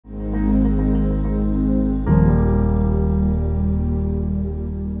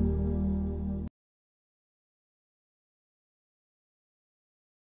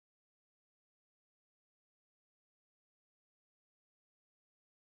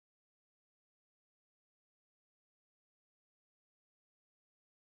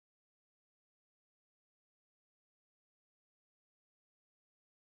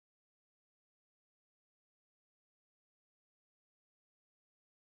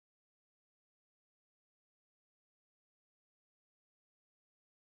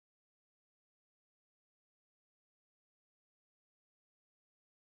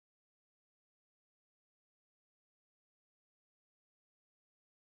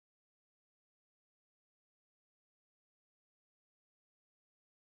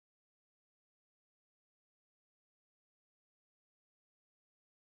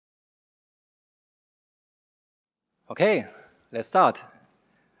Okay, let's start.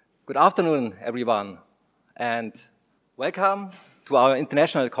 Good afternoon, everyone, and welcome to our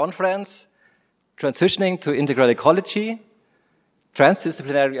international conference, Transitioning to Integral Ecology,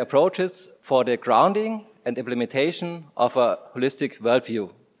 Transdisciplinary Approaches for the Grounding and Implementation of a Holistic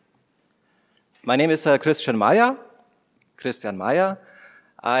Worldview. My name is Christian Meyer.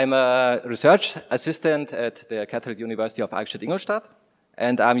 I'm a research assistant at the Catholic University of Eichstätt-Ingolstadt,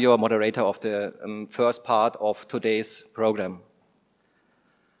 and I'm your moderator of the first part of today's program.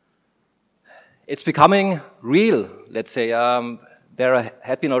 It's becoming real, let's say. There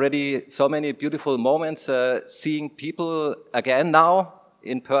have been already so many beautiful moments seeing people again now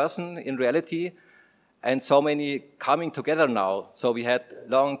in person, in reality, and so many coming together now. So we had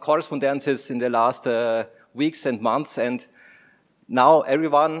long correspondences in the last weeks and months, and now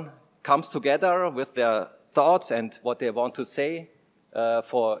everyone comes together with their thoughts and what they want to say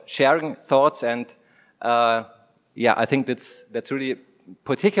for sharing thoughts. And I think that's really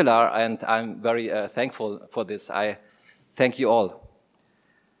particular, and I'm very thankful for this. I thank you all.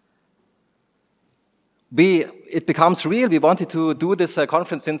 It becomes real. We wanted to do this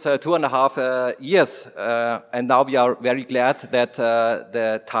conference since 2.5 years, and now we are very glad that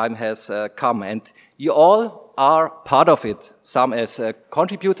the time has come. And you all are part of it, some as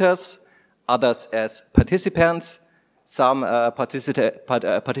contributors, others as participants, some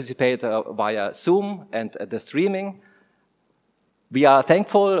participate via Zoom and the streaming. We are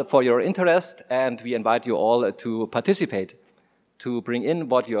thankful for your interest, and we invite you all to participate, to bring in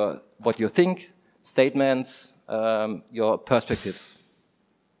what you think, statements, your perspectives.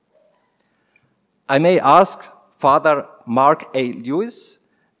 I may ask Father Mark A. Lewis,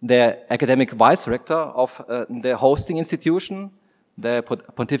 the academic vice rector of the hosting institution, the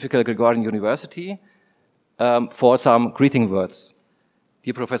Pontifical Gregorian University, for some greeting words.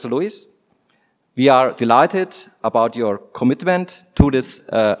 Dear Professor Lewis, we are delighted about your commitment to this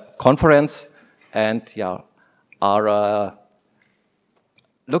conference, and are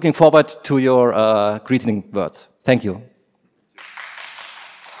looking forward to your greeting words. Thank you.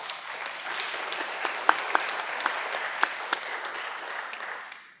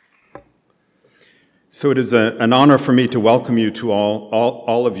 So it is an honor for me to welcome you to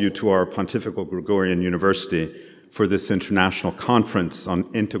all of you to our Pontifical Gregorian University for this international conference on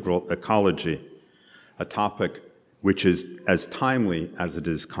integral ecology, a topic which is as timely as it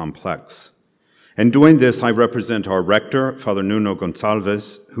is complex. And doing this, I represent our rector, Father Nuno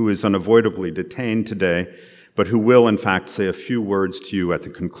Gonçalves, who is unavoidably detained today, but who will in fact say a few words to you at the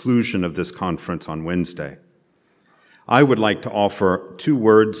conclusion of this conference on Wednesday. I would like to offer 2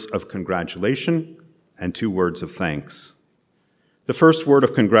 words of congratulation and 2 words of thanks. The first word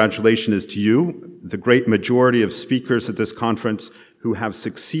of congratulation is to you, the great majority of speakers at this conference who have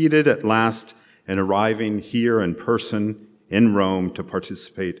succeeded at last in arriving here in person in Rome to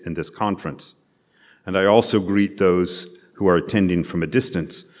participate in this conference. And I also greet those who are attending from a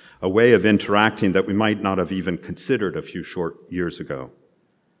distance, a way of interacting that we might not have even considered a few short years ago.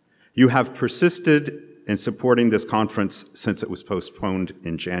 You have persisted in supporting this conference since it was postponed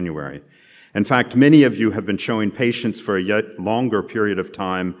in January. In fact, many of you have been showing patience for a yet longer period of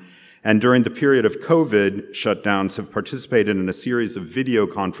time, and during the period of COVID shutdowns have participated in a series of video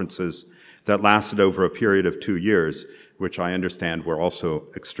conferences that lasted over a period of 2 years, which I understand were also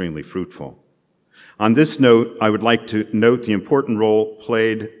extremely fruitful. On this note, I would like to note the important role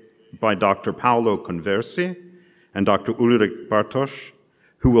played by Dr. Paolo Conversi and Dr. Ulrich Bartosz,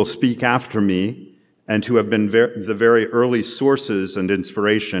 who will speak after me, and who have been the very early sources and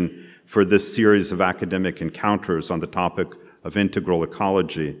inspiration for this series of academic encounters on the topic of integral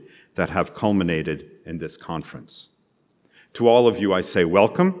ecology that have culminated in this conference. To all of you, I say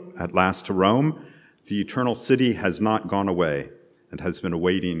welcome at last to Rome. The Eternal City has not gone away and has been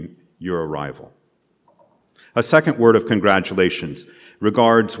awaiting your arrival. A second word of congratulations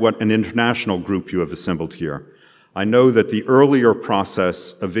regards what an international group you have assembled here. I know that the earlier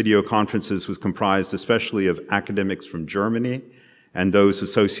process of video conferences was comprised especially of academics from Germany and those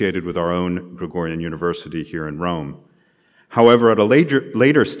associated with our own Gregorian University here in Rome. However, at a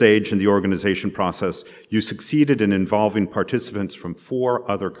later stage in the organization process, you succeeded in involving participants from 4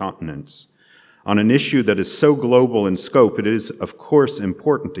 other continents. On an issue that is so global in scope, it is, of course,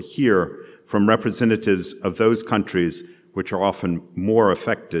 important to hear from representatives of those countries which are often more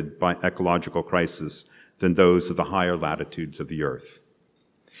affected by ecological crisis than those of the higher latitudes of the earth.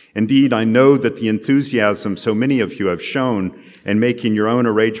 Indeed, I know that the enthusiasm so many of you have shown in making your own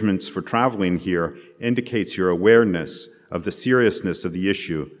arrangements for traveling here indicates your awareness of the seriousness of the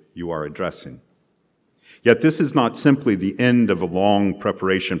issue you are addressing. Yet this is not simply the end of a long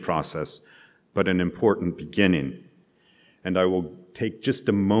preparation process, but an important beginning. and I will take just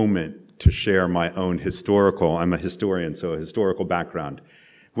a moment to share my own historical, I'm a historian, so a historical background.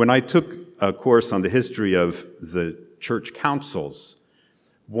 When I took a course on the history of the church councils,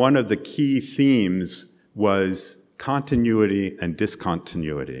 one of the key themes was continuity and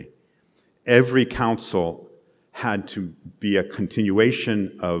discontinuity. Every council had to be a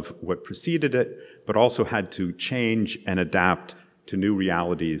continuation of what preceded it, but also had to change and adapt to new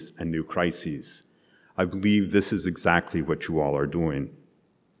realities and new crises. I believe this is exactly what you all are doing.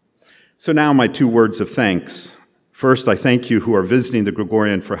 So now my 2 words of thanks. First, I thank you who are visiting the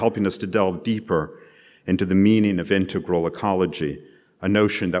Gregorian for helping us to delve deeper into the meaning of integral ecology, a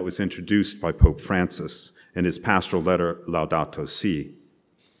notion that was introduced by Pope Francis in his pastoral letter Laudato Si.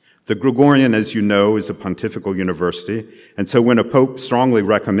 The Gregorian, as you know, is a pontifical university, and so when a pope strongly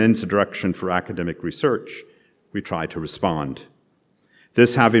recommends a direction for academic research, we try to respond.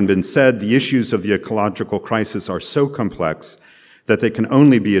 This having been said, the issues of the ecological crisis are so complex that they can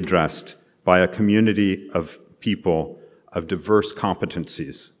only be addressed by a community of people of diverse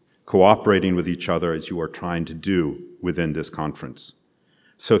competencies, cooperating with each other as you are trying to do within this conference.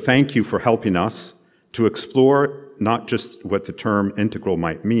 So thank you for helping us to explore not just what the term integral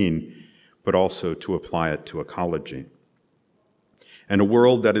might mean, but also to apply it to ecology. In a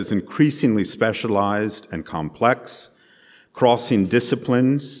world that is increasingly specialized and complex, crossing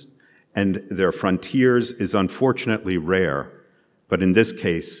disciplines and their frontiers is unfortunately rare, but in this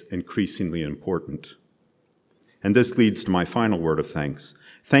case, increasingly important. And this leads to my final word of thanks.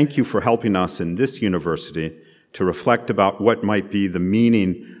 Thank you for helping us in this university to reflect about what might be the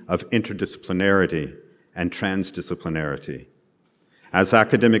meaning of interdisciplinarity and transdisciplinarity. As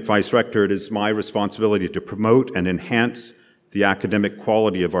academic vice rector, it is my responsibility to promote and enhance the academic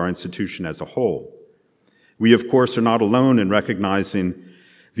quality of our institution as a whole. We, of course, are not alone in recognizing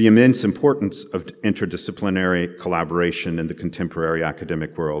the immense importance of interdisciplinary collaboration in the contemporary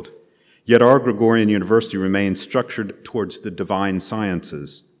academic world. Yet our Gregorian University remains structured towards the divine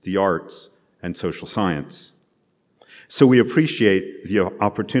sciences, the arts, and social science. So we appreciate the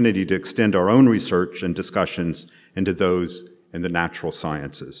opportunity to extend our own research and discussions into those in the natural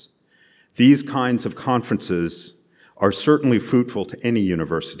sciences. These kinds of conferences are certainly fruitful to any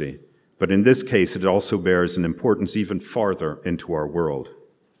university, but in this case, it also bears an importance even farther into our world.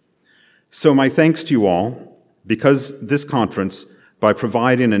 So my thanks to you all, because this conference, by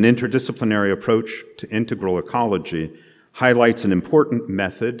providing an interdisciplinary approach to integral ecology, highlights an important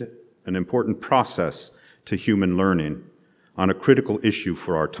method, an important process to human learning on a critical issue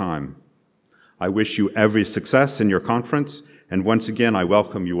for our time. I wish you every success in your conference, and once again, I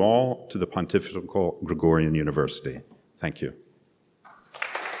welcome you all to the Pontifical Gregorian University. Thank you.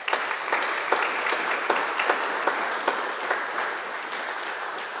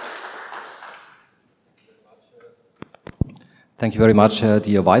 Thank you very much,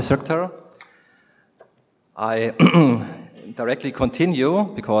 dear Vice Rector. I directly continue,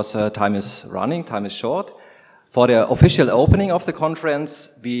 because time is running, time is short. For the official opening of the conference,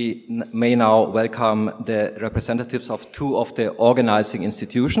 we may now welcome the representatives of 2 of the organizing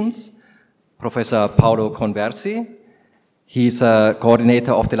institutions, Professor Paolo Conversi. He's a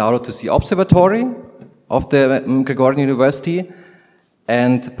coordinator of the Laudato Si Observatory of the Gregorian University,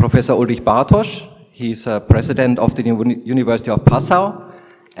 and Professor Ulrich Bartosch. He's president of the University of Passau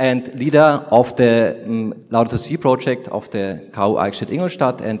and leader of the Laudato Si project of the KU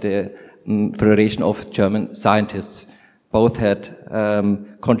Eichstätt-Ingolstadt and the Federation of German Scientists. Both had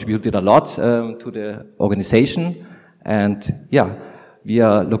contributed a lot to the organization, and yeah, we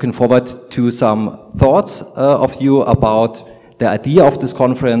are looking forward to some thoughts of you about the idea of this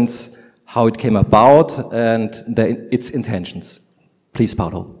conference, how it came about, and its intentions. Please,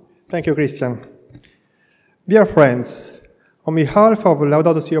 Paolo. Thank you, Christian. Dear friends, on behalf of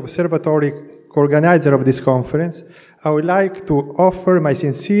Laudato Si Observatory, co-organizer of this conference, I would like to offer my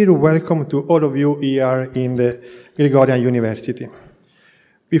sincere welcome to all of you here in the Gregorian University.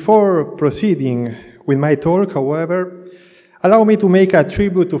 Before proceeding with my talk, however, allow me to make a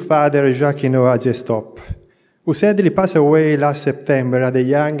tribute to Father Jacquinot Agestop, who sadly passed away last September at the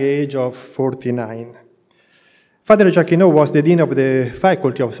young age of 49. Father Jacquinot was the Dean of the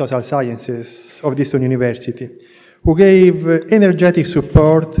Faculty of Social Sciences of this university, who gave energetic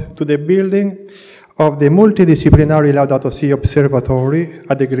support to the building of the multidisciplinary Laudato Si Observatory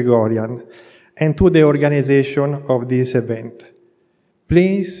at the Gregorian and to the organization of this event.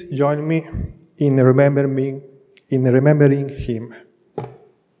 Please join me in remembering him.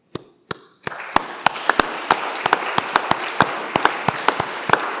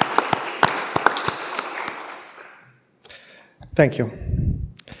 Thank you.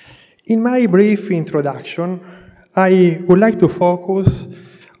 In my brief introduction, I would like to focus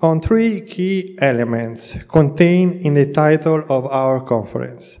on three key elements contained in the title of our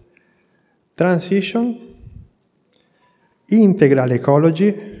conference: transition, integral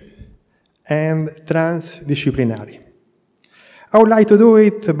ecology, and transdisciplinary. I would like to do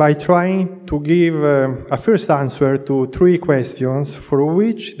it by trying to give a first answer to three questions for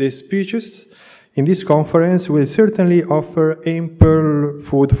which the speeches in this conference will certainly offer ample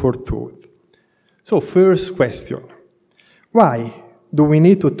food for thought. So, first question: why do we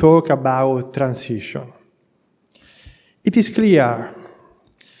need to talk about transition? It is clear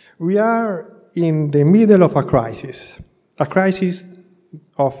we are in the middle of a crisis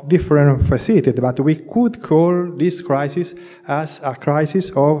of different facets, but we could call this crisis as a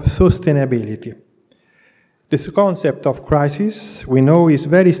crisis of sustainability. This concept of crisis, we know, is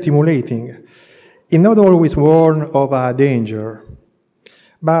very stimulating. It not always warns of a danger,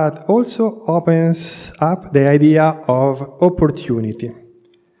 but also opens up the idea of opportunity.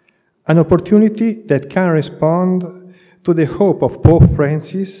 An opportunity that can respond to the hope of Pope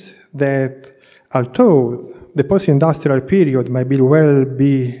Francis that, although the post-industrial period might well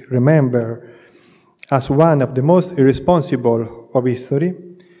be remembered as one of the most irresponsible of history,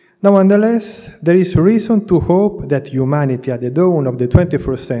 nonetheless, there is reason to hope that humanity at the dawn of the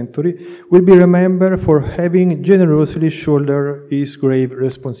 21st century will be remembered for having generously shouldered its grave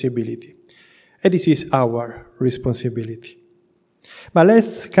responsibility. And this is our responsibility. But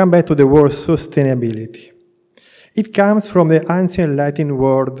let's come back to the word sustainability. It comes from the ancient Latin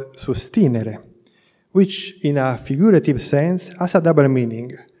word sustinere, which in a figurative sense has a double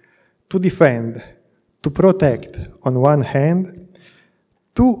meaning: to defend, to protect on one hand,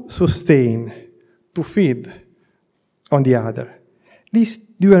 to sustain, to feed on the other. This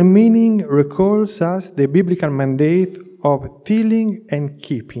dual meaning recalls us the biblical mandate of tilling and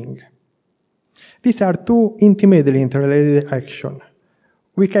keeping. These are two intimately interrelated actions.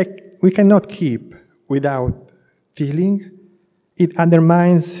 We cannot keep without tilling. It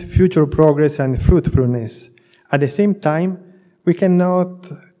undermines future progress and fruitfulness. At the same time, we cannot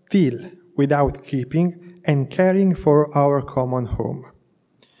till without keeping and caring for our common home.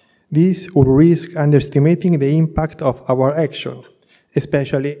 This would risk underestimating the impact of our action,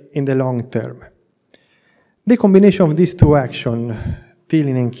 especially in the long term. The combination of these two actions,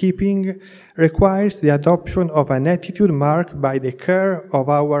 tilling and keeping, requires the adoption of an attitude marked by the care of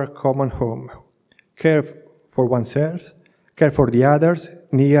our common home. Care for oneself, care for the others,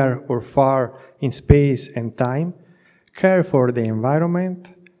 near or far in space and time, care for the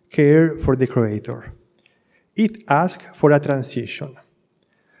environment, care for the Creator. It asks for a transition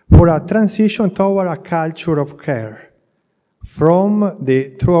toward a culture of care, from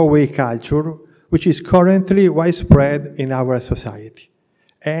the throwaway culture which is currently widespread in our society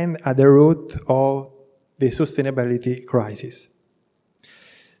and at the root of the sustainability crisis.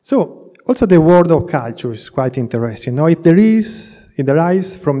 So, also the word of culture is quite interesting. Now, it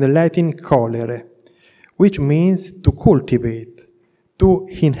derives from the Latin colere, which means to cultivate, to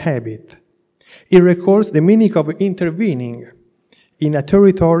inhabit. It recalls the meaning of intervening in a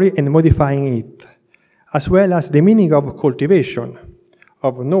territory and modifying it, as well as the meaning of cultivation,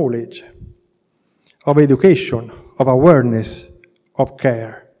 of knowledge, of education, of awareness, of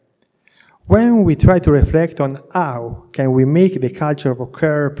care. When we try to reflect on how can we make the culture of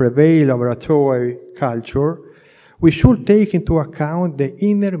care prevail over a throwaway culture, we should take into account the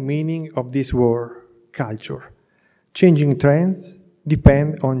inner meaning of this word, culture. Changing trends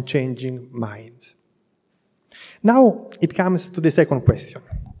depend on changing minds. Now it comes to the second question.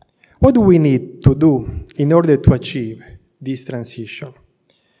 What do we need to do in order to achieve this transition?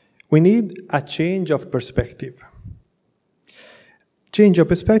 We need a change of perspective. Change of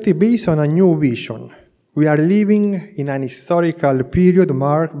perspective based on a new vision. We are living in an historical period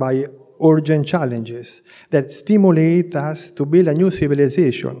marked by urgent challenges that stimulate us to build a new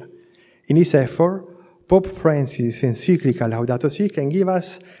civilization. In this effort, Pope Francis' encyclical Laudato Si can give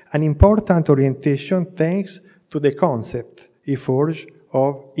us an important orientation thanks to the concept he forged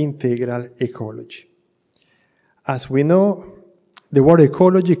of integral ecology. As we know, the word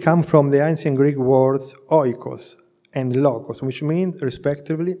ecology comes from the ancient Greek words oikos and logos, which mean,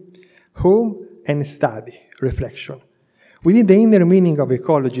 respectively, home and study, reflection. Within the inner meaning of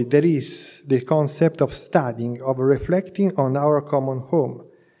ecology, there is the concept of studying, of reflecting on our common home.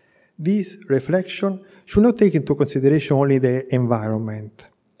 This reflection should not take into consideration only the environment.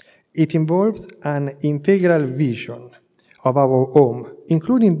 It involves an integral vision of our home,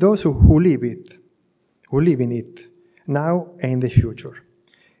 including those who live in it, now and in the future.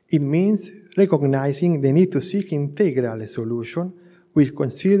 It means recognizing the need to seek integral solution which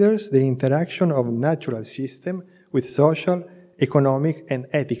considers the interaction of natural system with social, economic, and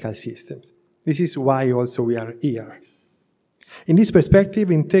ethical systems. This is why also we are here. In this perspective,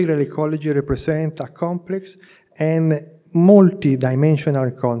 integral ecology represents a complex and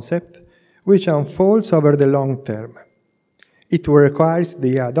multi-dimensional concept which unfolds over the long term. It requires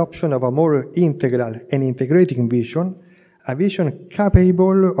the adoption of a more integral and integrating vision, a vision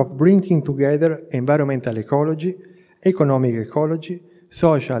capable of bringing together environmental ecology, economic ecology,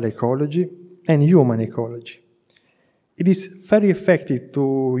 social ecology, and human ecology. It is very effective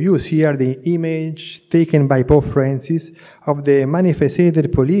to use here the image taken by Pope Francis of the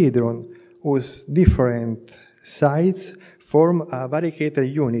manifestated polyhedron, whose different sides form a variegated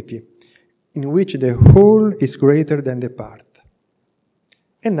unity, in which the whole is greater than the part.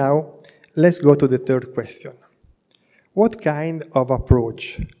 And now, let's go to the third question. What kind of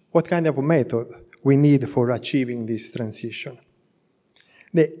approach, what kind of method we need for achieving this transition?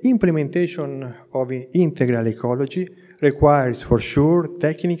 The implementation of integral ecology requires, for sure,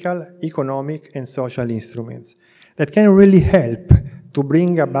 technical, economic, and social instruments that can really help to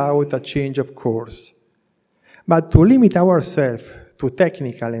bring about a change of course. But to limit ourselves to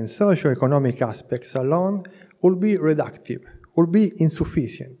technical and socio-economic aspects alone would be reductive, would be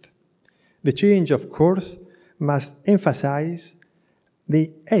insufficient. The change of course must emphasize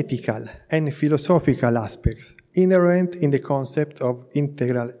the ethical and philosophical aspects inherent in the concept of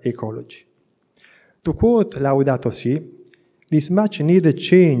integral ecology. To quote Laudato Si, this much-needed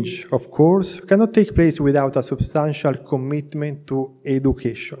change of course cannot take place without a substantial commitment to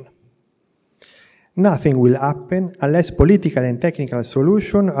education. Nothing will happen unless political and technical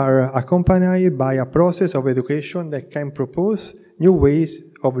solutions are accompanied by a process of education that can propose new ways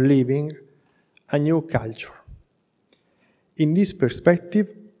of living, a new culture. In this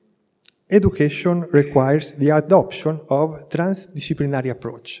perspective, education requires the adoption of transdisciplinary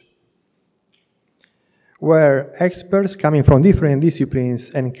approach, where experts coming from different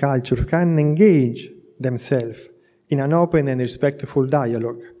disciplines and cultures can engage themselves in an open and respectful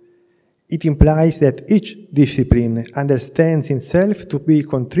dialogue. It implies that each discipline understands itself to be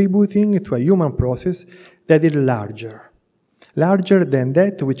contributing to a human process that is larger than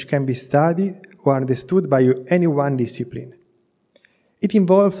that which can be studied or understood by any one discipline. It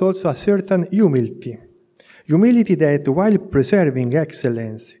involves also a certain humility that while preserving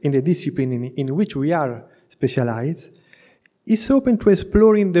excellence in the discipline in which we are specialized, is open to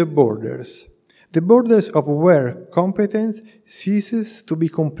exploring the borders of where competence ceases to be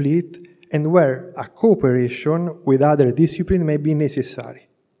complete and where a cooperation with other disciplines may be necessary.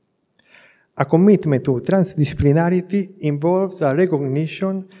 A commitment to transdisciplinarity involves a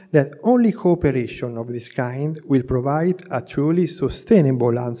recognition that only cooperation of this kind will provide a truly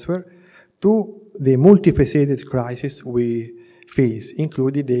sustainable answer to the multifaceted crisis we face,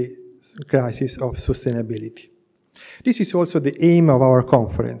 including the crisis of sustainability. This is also the aim of our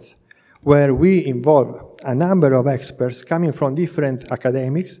conference, where we involve a number of experts coming from different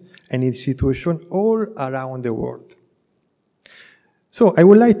academics and institutions all around the world. So I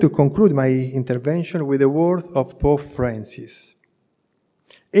would like to conclude my intervention with the words of Pope Francis.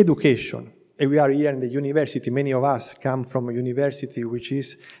 Education, and we are here in the university, many of us come from a university which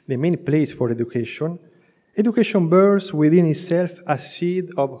is the main place for education. Education bears within itself a seed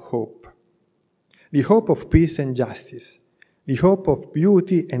of hope. The hope of peace and justice, the hope of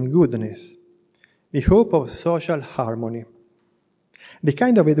beauty and goodness, the hope of social harmony. The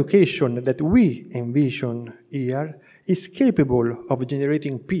kind of education that we envision here is capable of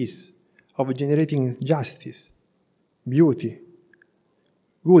generating peace, of generating justice, beauty,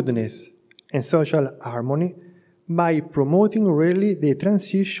 goodness, and social harmony by promoting really the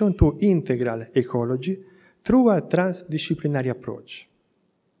transition to integral ecology through a transdisciplinary approach.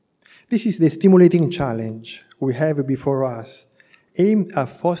 This is the stimulating challenge we have before us, aimed at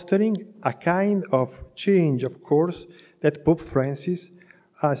fostering a kind of change of course that Pope Francis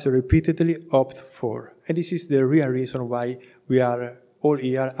has repeatedly opted for. And this is the real reason why we are all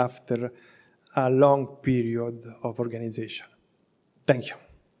here after a long period of organization. Thank you.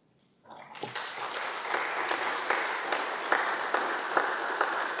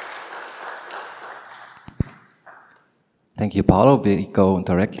 Thank you, Paolo. We go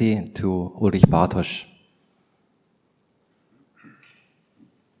directly to Ulrich Bartosch.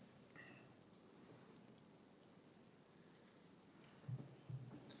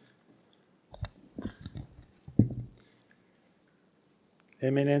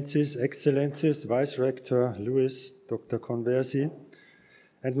 Eminences, Excellencies, Vice Rector Luis, Dr. Conversi,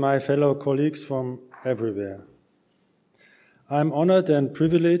 and my fellow colleagues from everywhere. I'm honored and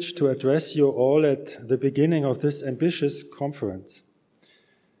privileged to address you all at the beginning of this ambitious conference.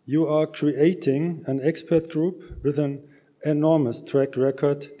 You are creating an expert group with an enormous track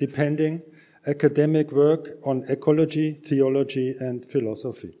record depending academic work on ecology, theology, and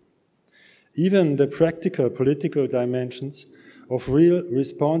philosophy. Even the practical political dimensions of real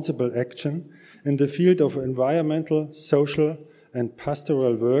responsible action in the field of environmental, social, and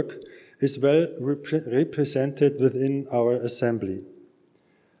pastoral work is well represented within our assembly.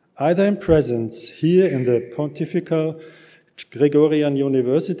 Either in presence here in the Pontifical Gregorian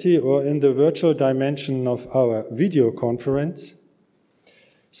University or in the virtual dimension of our video conference,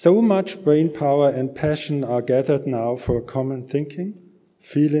 so much brainpower and passion are gathered now for common thinking,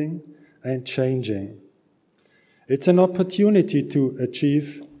 feeling, and changing. It's an opportunity to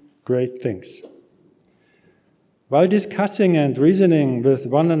achieve great things. While discussing and reasoning with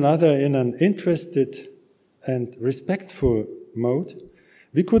one another in an interested and respectful mode,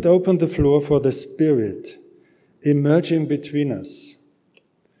 we could open the floor for the Spirit emerging between us.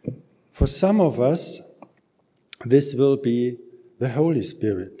 For some of us, this will be the Holy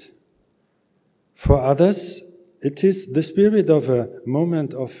Spirit. For others, it is the spirit of a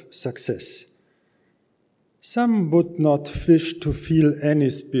moment of success. Some would not wish to feel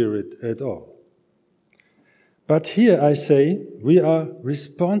any spirit at all. But here I say we are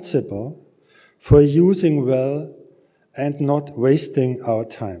responsible for using well and not wasting our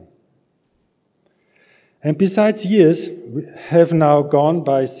time. And besides, years have now gone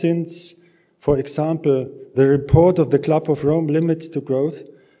by since, for example, the report of the Club of Rome, Limits to Growth,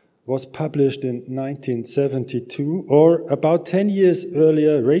 was published in 1972, or about 10 years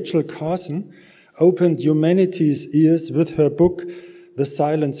earlier, Rachel Carson opened humanity's ears with her book, The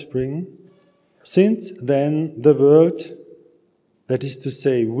Silent Spring. Since then, the world, that is to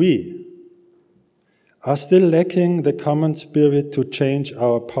say we, are still lacking the common spirit to change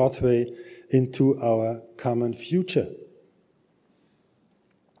our pathway into our common future.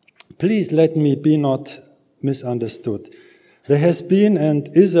 Please let me be not misunderstood. There has been and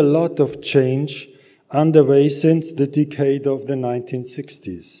is a lot of change underway since the decade of the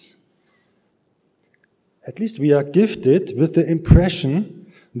 1960s. At least we are gifted with the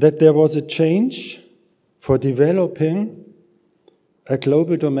impression that there was a change for developing a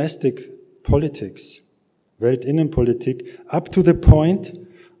global domestic politics, Weltinnenpolitik, up to the point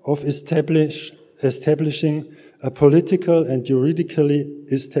of establishing a political and juridically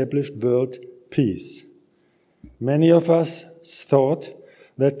established world peace. Many of us thought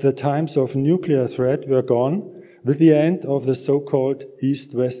that the times of nuclear threat were gone with the end of the so-called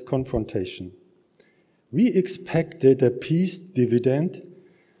East-West confrontation. We expected a peace dividend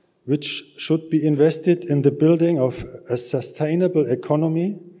which should be invested in the building of a sustainable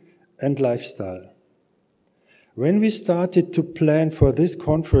economy and lifestyle. When we started to plan for this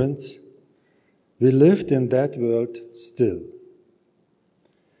conference, we lived in that world still.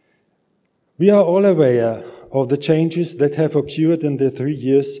 We are all aware of the changes that have occurred in the 3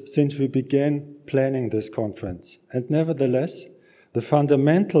 years since we began planning this conference. And nevertheless, the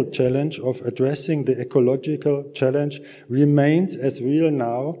fundamental challenge of addressing the ecological challenge remains as real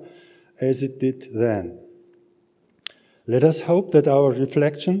now as it did then. Let us hope that our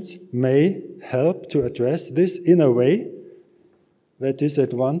reflections may help to address this in a way that is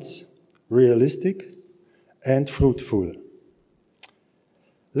at once realistic and fruitful.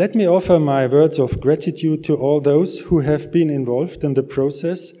 Let me offer my words of gratitude to all those who have been involved in the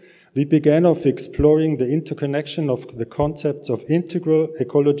process we began of exploring the interconnection of the concepts of integral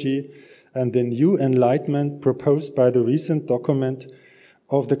ecology and the new enlightenment proposed by the recent document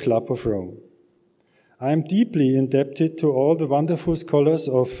of the Club of Rome. I am deeply indebted to all the wonderful scholars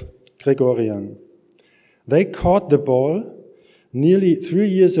of Gregorian. They caught the ball nearly 3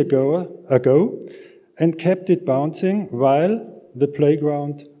 years ago and kept it bouncing while the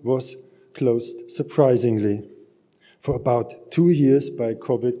playground was closed, surprisingly, for about 2 years by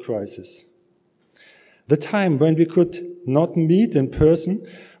COVID crisis. The time when we could not meet in person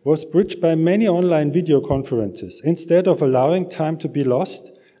was bridged by many online video conferences. Instead of allowing time to be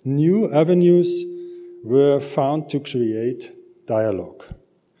lost, new avenues were found to create dialogue.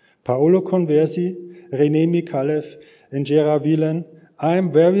 Paolo Conversi, René Mikalev, and Gerard Wieland, I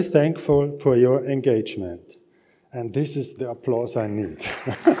am very thankful for your engagement. And this is the applause I need.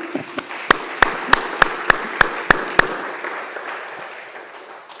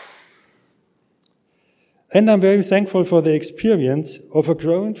 And I'm very thankful for the experience of a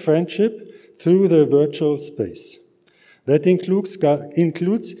growing friendship through the virtual space. That includes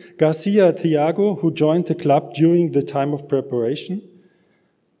Garcia Thiago, who joined the club during the time of preparation.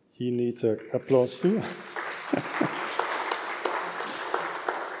 He needs an applause too.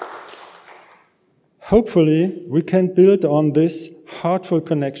 Hopefully, we can build on this heartful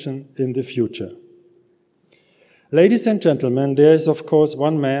connection in the future. Ladies and gentlemen, there is of course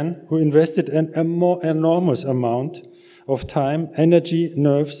one man who invested an enormous amount of time, energy,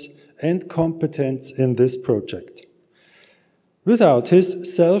 nerves, and competence in this project. Without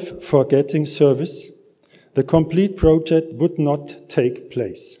his self-forgetting service, the complete project would not take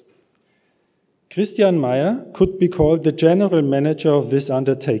place. Christian Meyer could be called the general manager of this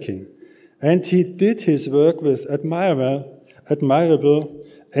undertaking, and he did his work with admirable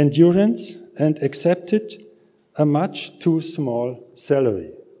endurance and accepted a much too small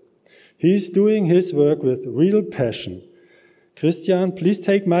salary. He is doing his work with real passion. Christian, please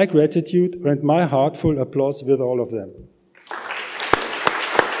take my gratitude and my heartful applause with all of them.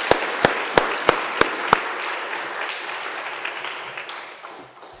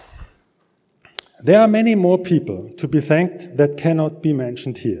 There are many more people to be thanked that cannot be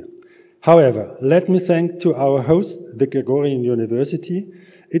mentioned here. However, let me thank to our host, the Gregorian University.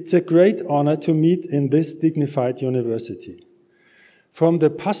 It's a great honor to meet in this dignified university. From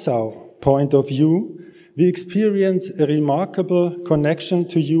the Passau point of view, we experience a remarkable connection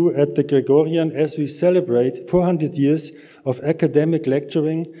to you at the Gregorian as we celebrate 400 years of academic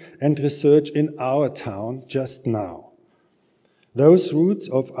lecturing and research in our town just now. Those roots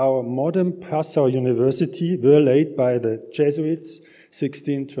of our modern Passau University were laid by the Jesuits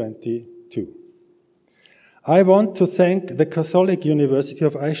 1622. I want to thank the Catholic University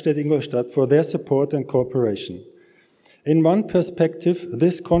of Eichstätt-Ingolstadt for their support and cooperation. In one perspective,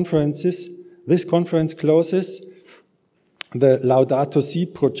 this conference closes the Laudato Si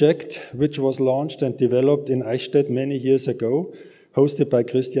project, which was launched and developed in Eichstätt many years ago, hosted by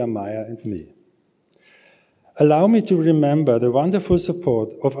Christian Meyer and me. Allow me to remember the wonderful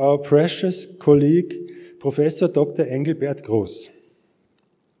support of our precious colleague, Professor Dr. Engelbert Groß,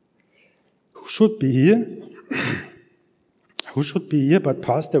 who should be here but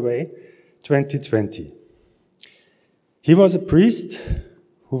passed away 2020. He was a priest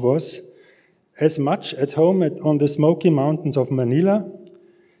who was as much at home on the Smoky Mountains of Manila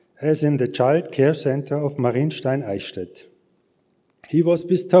as in the Child Care Center of Marienstein, Eichstätt. He was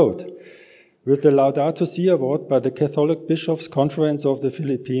bestowed with the Laudato Si Award by the Catholic Bishops' Conference of the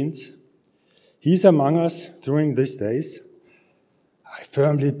Philippines. He's among us during these days, I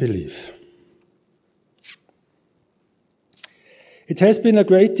firmly believe. It has been a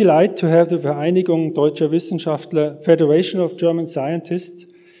great delight to have the Vereinigung Deutscher Wissenschaftler, Federation of German Scientists,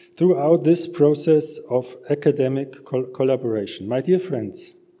 throughout this process of academic collaboration. My dear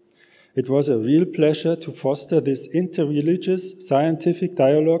friends, it was a real pleasure to foster this interreligious scientific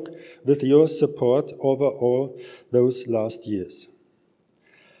dialogue with your support over all those last years.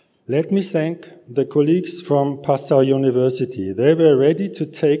 Let me thank the colleagues from Passau University. They were ready to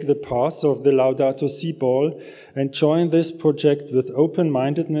take the path of the Laudato Si ball and join this project with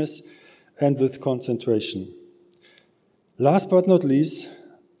open-mindedness and with concentration. Last but not least,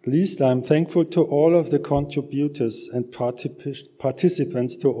 I'm thankful to all of the contributors and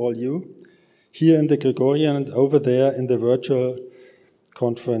participants, to all you, here in the Gregorian and over there in the virtual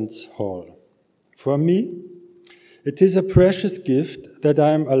conference hall. For me, it is a precious gift that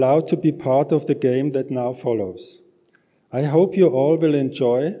I am allowed to be part of the game that now follows. I hope you all will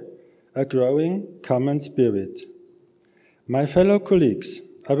enjoy a growing common spirit. My fellow colleagues,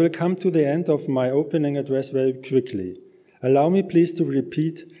 I will come to the end of my opening address very quickly. Allow me please to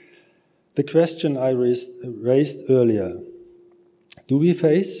repeat the question I raised earlier. Do we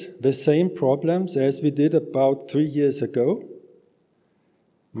face the same problems as we did about 3 years ago?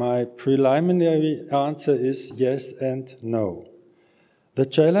 My preliminary answer is yes and no. The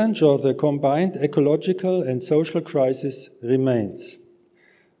challenge of the combined ecological and social crisis remains.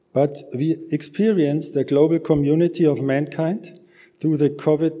 But we experienced the global community of mankind through the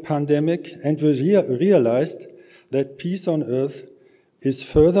COVID pandemic, and we realized that peace on earth is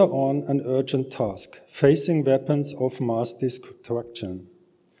further on an urgent task, facing weapons of mass destruction.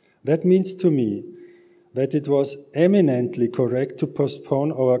 That means to me that it was eminently correct to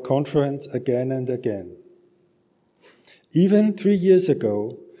postpone our conference again and again. Even 3 years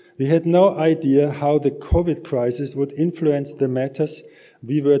ago, we had no idea how the COVID crisis would influence the matters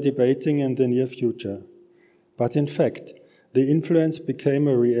we were debating in the near future. But in fact, the influence became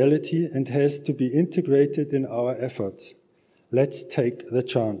a reality and has to be integrated in our efforts. Let's take the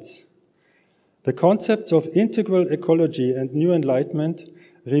chance. The concepts of integral ecology and new enlightenment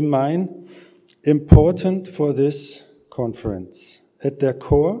remain important for this conference. At their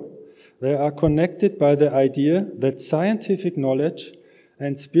core, they are connected by the idea that scientific knowledge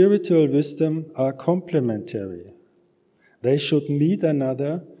and spiritual wisdom are complementary. They should meet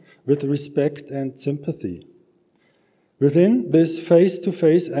with respect and sympathy. Within this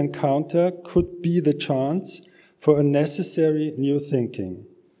face-to-face encounter could be the chance for a necessary new thinking.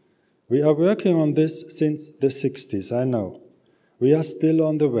 We are working on this since the 60s, I know. We are still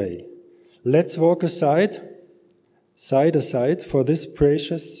on the way. Let's walk side aside for this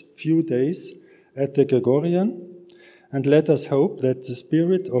precious few days at the Gregorian, and let us hope that the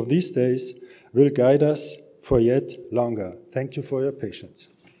spirit of these days will guide us for yet longer. Thank you for your patience.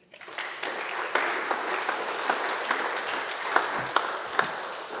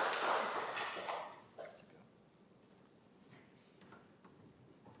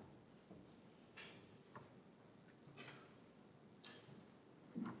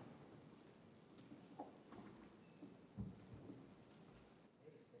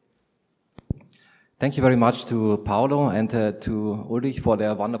 Thank you very much to Paolo and to Ulrich for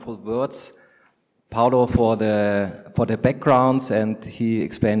their wonderful words. Paolo for the backgrounds, and he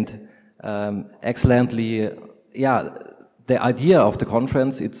explained excellently, the idea of the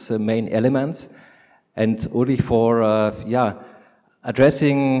conference, its main elements, and Ulrich for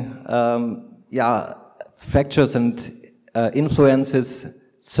addressing factors and influences,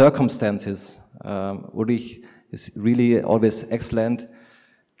 circumstances. Ulrich is really always excellent,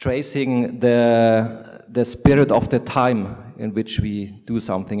 tracing the spirit of the time in which we do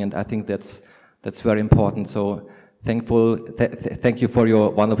something, and I think that's very important. So thank you for your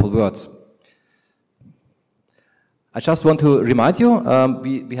wonderful words. I just want to remind you,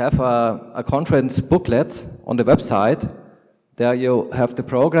 we have a conference booklet on the website. There you have the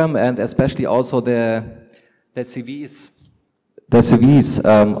program and especially also the CVs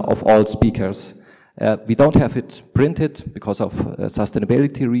of all speakers. We don't have it printed because of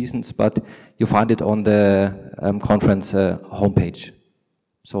sustainability reasons, but you find it on the conference homepage.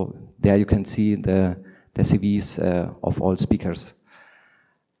 So there you can see the CVs of all speakers.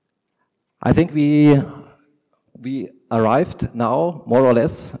 I think we arrived now, more or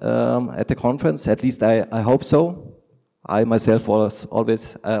less, at the conference. At least I hope so. I myself was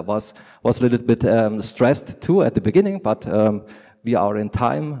always was a little bit stressed too at the beginning, but we are in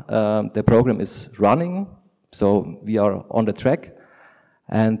time. The program is running, so we are on the track.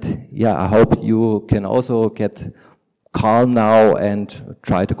 And yeah, I hope you can also get calm now and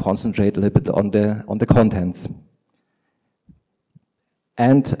try to concentrate a little bit on the contents.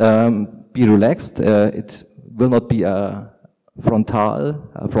 And be relaxed. It will not be a frontal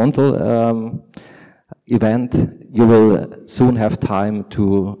event. You will soon have time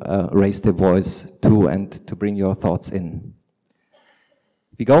to raise the voice too and to bring your thoughts in.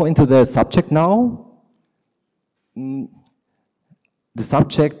 We go into the subject now. The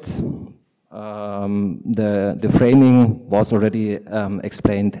subject, the framing was already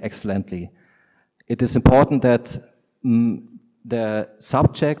explained excellently. It is important that the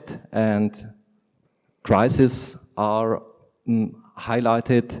subject and crisis are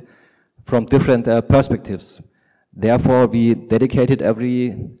highlighted from different perspectives. Therefore, we dedicated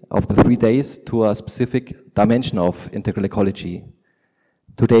every of the 3 days to a specific dimension of integral ecology.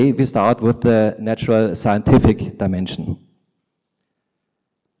 Today, we start with the natural scientific dimension.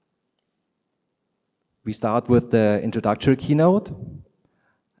 We start with the introductory keynote,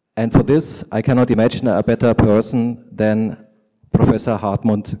 and for this, I cannot imagine a better person than Professor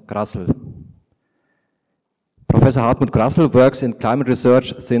Hartmut Grassl. Professor Hartmut Grassl works in climate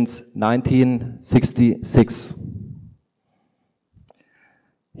research since 1966.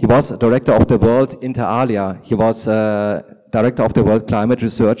 He was director of the World Inter alia. He was director of the World Climate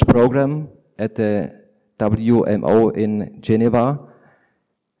Research Program at the WMO in Geneva,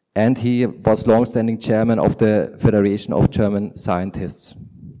 and he was long-standing chairman of the Federation of German Scientists.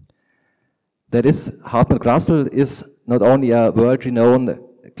 That is, Hartmut Grassl is not only a world-renowned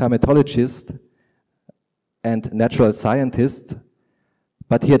climatologist and natural scientist,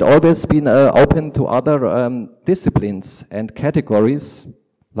 but he had always been open to other disciplines and categories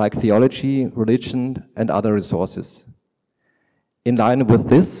like theology, religion, and other resources. In line with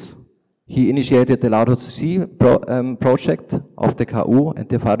this, he initiated the Laudato Si project of the KU and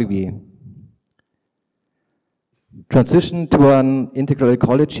the VRW. Transition to an integral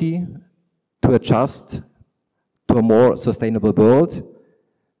ecology to adjust to a more sustainable world,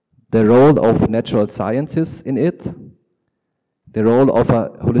 the role of natural sciences in it, the role of a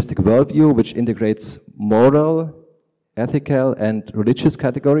holistic worldview which integrates moral, ethical, and religious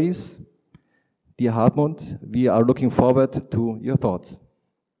categories. Dear Hartmut, we are looking forward to your thoughts.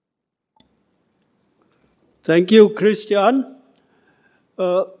 Thank you, Christian.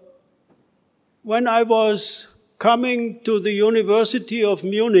 When I was coming to the University of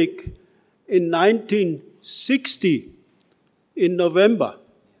Munich in 1960, in November,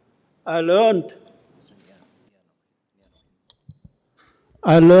 I learned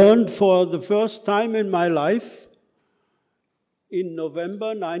for the first time in my life in November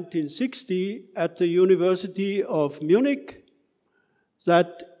 1960 at the University of Munich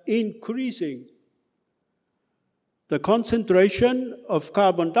that increasing the concentration of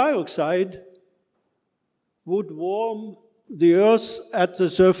carbon dioxide would warm the Earth at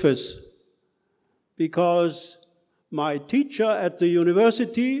the surface, because my teacher at the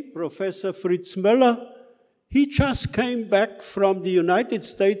university, Professor Fritz Möller, he just came back from the United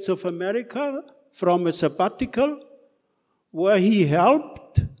States of America from a sabbatical where he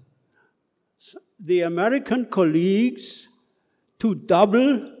helped the American colleagues to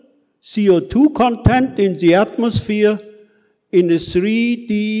double CO2 content in the atmosphere in a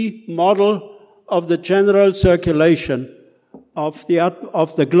 3D model of the general circulation of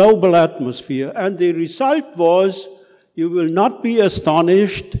the global atmosphere. And the result was, you will not be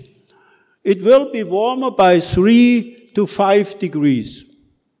astonished, it will be warmer by 3 to 5 degrees.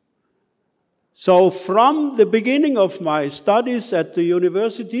 So from the beginning of my studies at the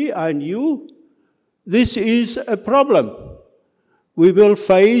university, I knew this is a problem we will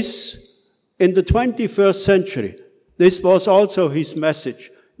face in the 21st century. This was also his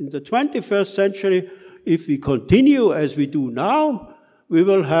message. In the 21st century, if we continue as we do now, we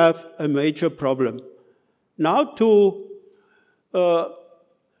will have a major problem. Now to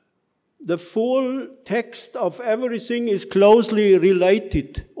the full text of everything is closely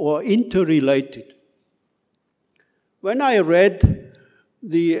related or interrelated. When I read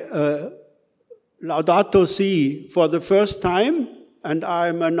the Laudato Si for the first time, and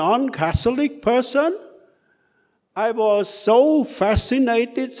I'm a non-Catholic person, I was so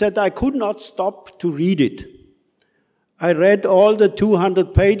fascinated that I could not stop to read it. I read all the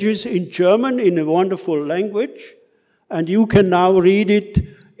 200 pages in German in a wonderful language, and you can now read it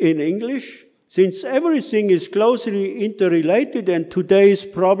in English, since everything is closely interrelated and today's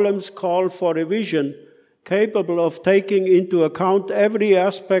problems call for a vision capable of taking into account every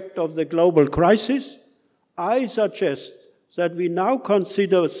aspect of the global crisis. I suggest that we now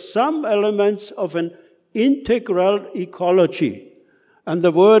consider some elements of an integral ecology. And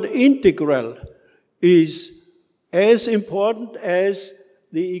the word integral is as important as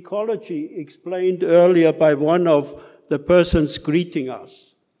the ecology explained earlier by one of the persons greeting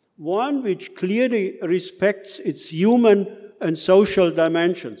us. One which clearly respects its human and social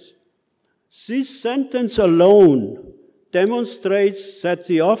dimensions. This sentence alone demonstrates that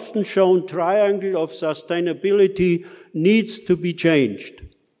the often shown triangle of sustainability needs to be changed.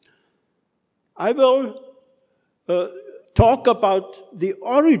 I will talk about the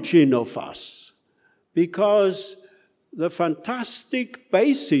origin of us, because the fantastic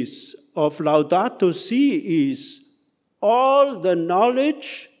basis of Laudato Si is all the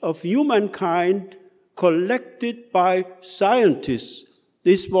knowledge of humankind collected by scientists.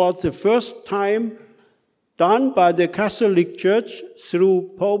 This was the first time done by the Catholic Church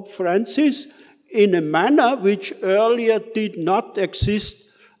through Pope Francis in a manner which earlier did not exist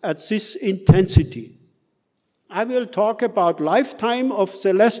at this intensity. I will talk about lifetime of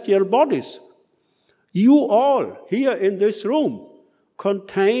celestial bodies. You all here in this room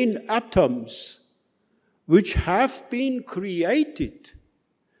contain atoms which have been created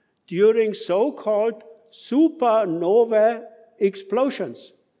during so-called supernova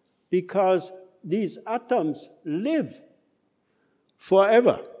explosions, because these atoms live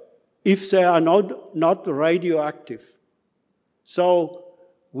forever if they are not radioactive. So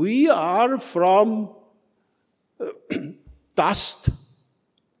we are from dust,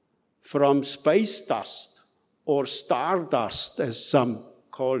 from space dust, or stardust, as some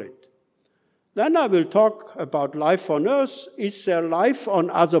call it. Then I will talk about life on Earth. Is there life on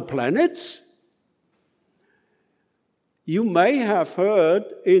other planets? You may have heard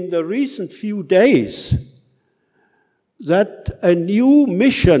in the recent few days that a new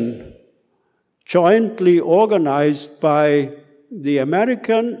mission jointly organized by the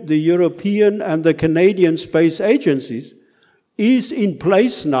American, the European, and the Canadian space agencies is in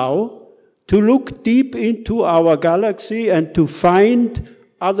place now to look deep into our galaxy and to find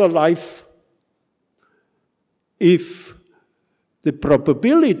other life. If the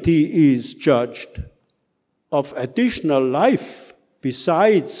probability is judged of additional life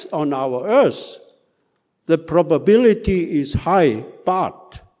besides on our Earth, the probability is high,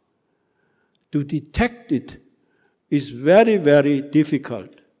 but to detect it is very, very difficult.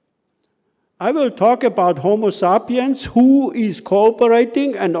 I will talk about Homo sapiens, who is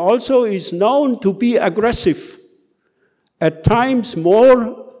cooperating and also is known to be aggressive, at times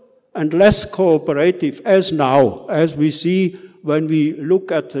more and less cooperative, as now, as we see when we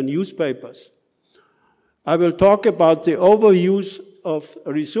look at the newspapers. I will talk about the overuse of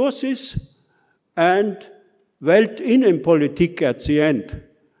resources and Weltinnenpolitik at the end,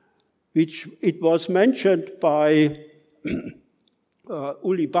 which it was mentioned by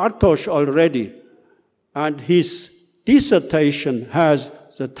Uli Bartosz already, and his dissertation has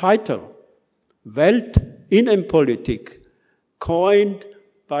the title Weltinnenpolitik, coined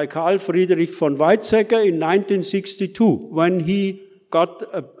by Carl Friedrich von Weizsäcker in 1962. When he got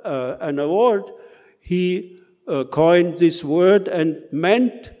an award, he coined this word and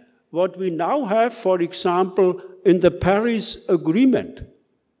meant what we now have, for example, in the Paris Agreement.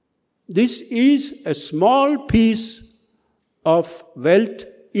 This is a small piece of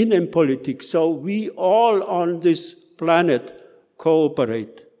Weltinnenpolitik, so we all on this planet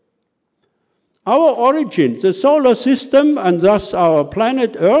cooperate. Our origin, the solar system, and thus our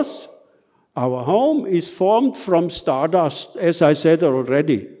planet Earth, our home, is formed from stardust, as I said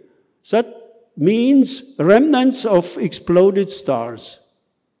already. That means remnants of exploded stars.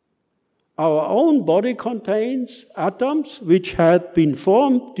 Our own body contains atoms which had been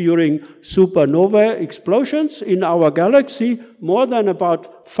formed during supernova explosions in our galaxy more than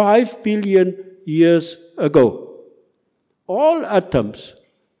about 5 billion years ago. All atoms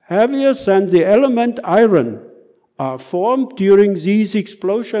heavier than the element iron are formed during these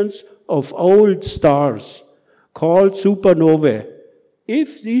explosions of old stars, called supernovae.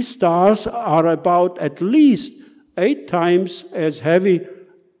 If these stars are about at least 8 times as heavy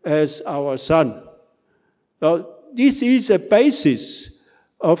as our sun. Now, this is a basis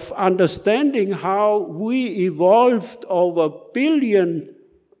of understanding how we evolved over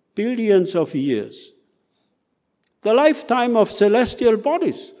billions of years. The lifetime of celestial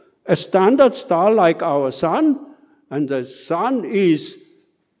bodies. A standard star like our sun, and the sun is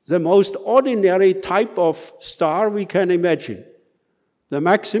the most ordinary type of star we can imagine. The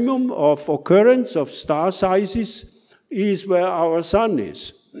maximum of occurrence of star sizes is where our sun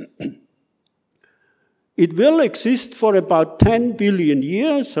is. It will exist for about 10 billion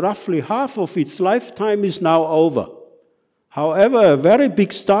years. Roughly half of its lifetime is now over. However, a very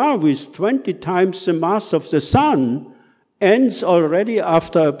big star with 20 times the mass of the sun ends already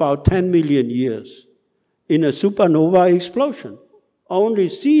after about 10 million years in a supernova explosion. Only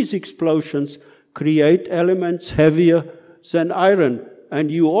these explosions create elements heavier than iron,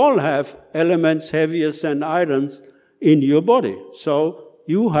 and you all have elements heavier than iron in your body. So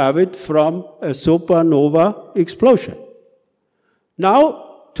you have it from a supernova explosion.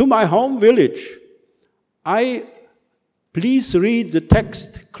 Now, to my home village. Please read the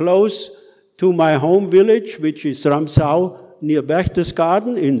text close to my home village, which is Ramsau near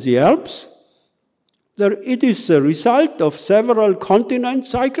Berchtesgaden in the Alps. It is the result of several continent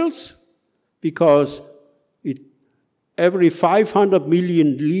cycles, because every 500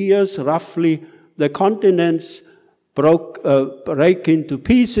 million years, roughly, the continents break into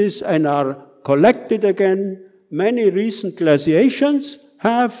pieces and are collected again. Many recent glaciations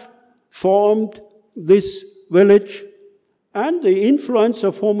have formed this village. And the influence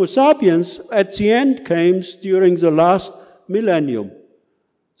of Homo sapiens at the end came during the last millennium.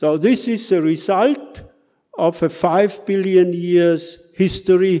 So this is the result of a 5 billion years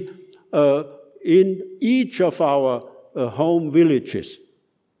history in each of our home villages.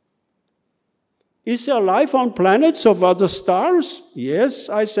 Is there life on planets of other stars? Yes,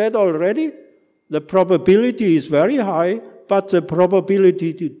 I said already. The probability is very high, but the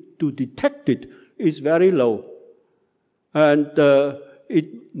probability to detect it is very low. And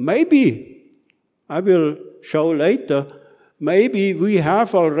it may be, I will show later, maybe we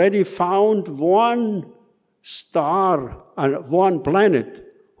have already found one star and one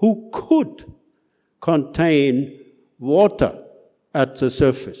planet who could contain water at the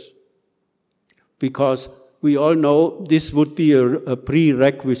surface. Because we all know this would be a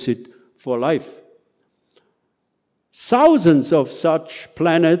prerequisite for life. Thousands of such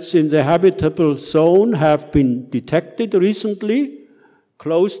planets in the habitable zone have been detected recently,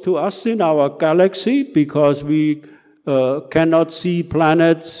 close to us in our galaxy, because we cannot see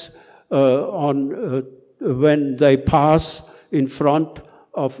planets when they pass in front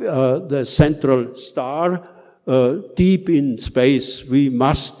of the central star deep in space. We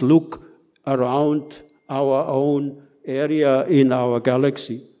must look around our own area in our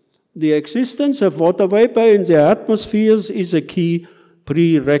galaxy. The existence of water vapor in the atmospheres is a key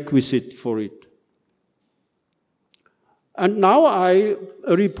prerequisite for it. And now I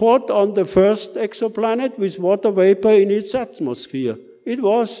report on the first exoplanet with water vapor in its atmosphere. It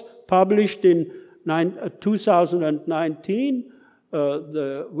was published in 2019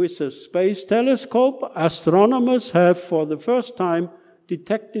 with a space telescope, astronomers have for the first time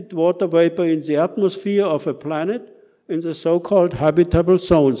detected water vapor in the atmosphere of a planet in the so-called habitable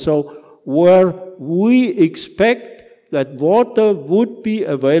zone. So where we expect that water would be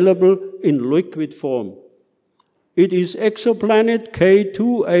available in liquid form. It is exoplanet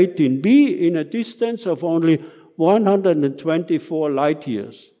K218b in a distance of only 124 light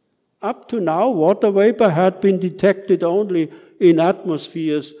years. Up to now, water vapor had been detected only in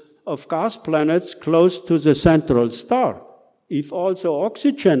atmospheres of gas planets close to the central star. If also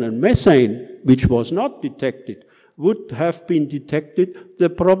oxygen and methane, which was not detected, would have been detected, the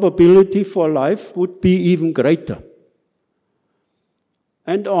probability for life would be even greater.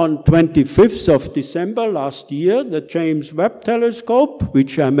 And on 25th of December last year, the James Webb Telescope,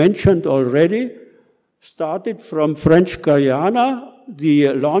 which I mentioned already, started from French Guiana,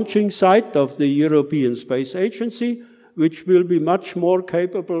 the launching site of the European Space Agency, which will be much more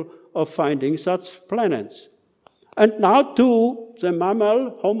capable of finding such planets. And now to the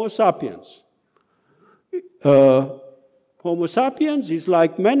mammal Homo sapiens. Homo sapiens is,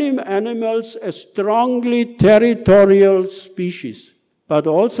 like many animals, a strongly territorial species, but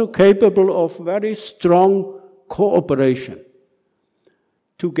also capable of very strong cooperation.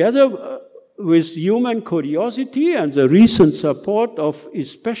 Together with human curiosity and the recent support of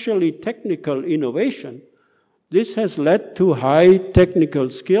especially technical innovation, this has led to high technical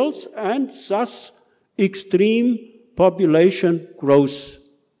skills and thus extreme population growth.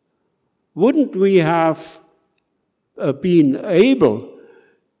 Wouldn't we have been able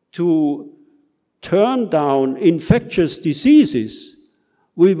to turn down infectious diseases,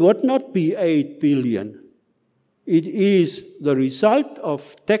 we would not be 8 billion. It is the result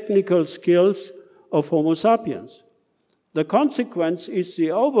of technical skills of Homo sapiens. The consequence is the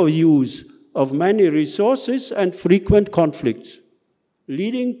overuse of many resources and frequent conflicts,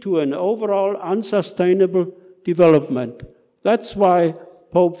 leading to an overall unsustainable development. That's why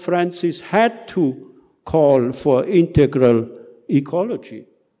Pope Francis had to call for integral ecology.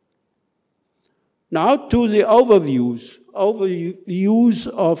 Now to the overuse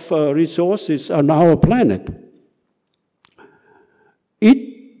of resources on our planet.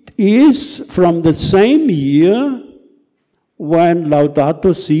 It is from the same year when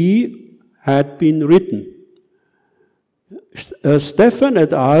Laudato Si had been written. Stefan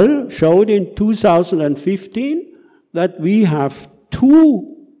et al. Showed in 2015 that we have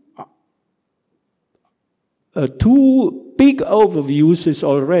two big overuses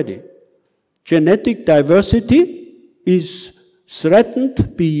already. Genetic diversity is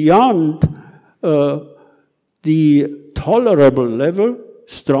threatened beyond the tolerable level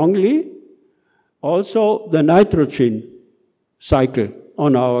strongly. Also the nitrogen cycle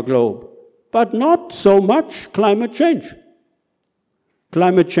on our globe. But not so much climate change.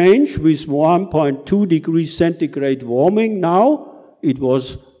 Climate change with 1.2 degrees centigrade warming now, it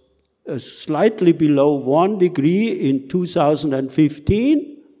was slightly below 1 degree in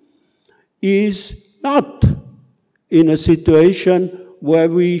 2015, is not in a situation where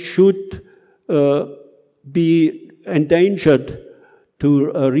we should be endangered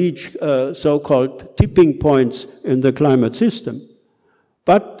to reach so-called tipping points in the climate system.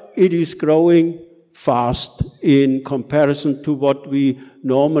 But it is growing fast in comparison to what we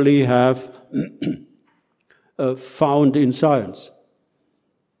normally have found in science.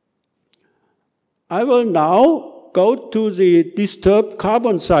 I will now go to the disturbed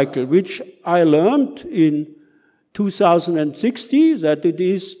carbon cycle, which I learned in 2060 that it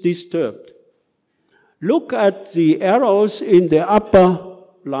is disturbed. Look at the arrows in the upper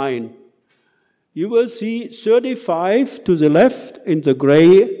line. You will see 35 to the left in the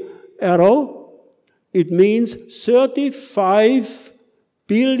gray arrow. It means 35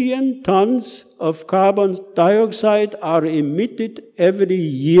 billion tons of carbon dioxide are emitted every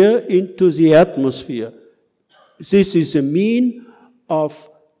year into the atmosphere. This is a mean of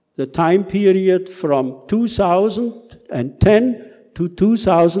the time period from 2010 to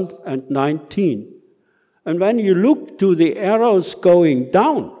 2019. And when you look to the arrows going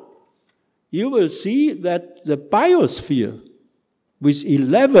down, you will see that the biosphere, with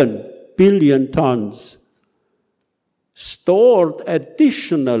 11 billion tons stored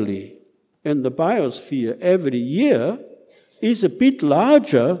additionally in the biosphere every year, is a bit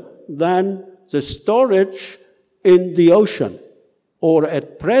larger than the storage in the ocean, or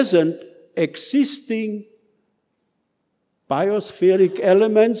at present existing biospheric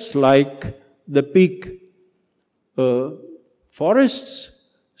elements like the big forests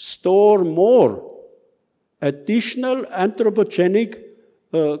store more additional anthropogenic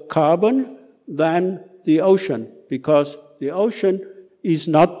carbon than the ocean, because the ocean is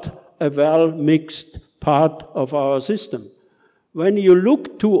not a well-mixed part of our system. When you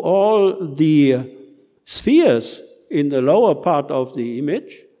look to all the spheres in the lower part of the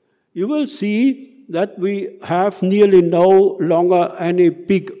image, you will see that we have nearly no longer any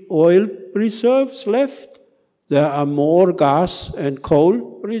big oil reserves left. There are more gas and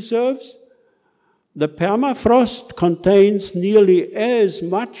coal reserves. The permafrost contains nearly as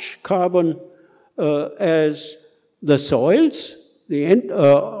much carbon as the soils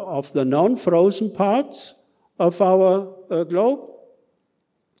of the non-frozen parts of our globe.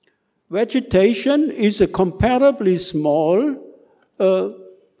 Vegetation is a comparably small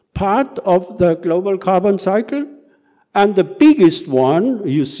part of the global carbon cycle, and the biggest one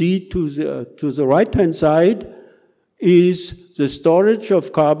you see to the right-hand side is the storage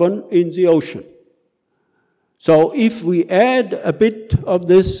of carbon in the ocean. So if we add a bit of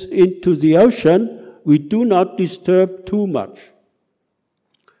this into the ocean, we do not disturb too much.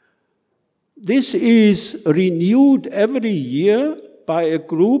 This is renewed every year by a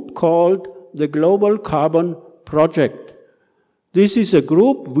group called the Global Carbon Project. This is a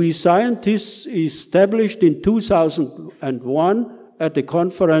group we scientists established in 2001 at a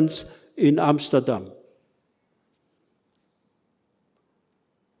conference in Amsterdam.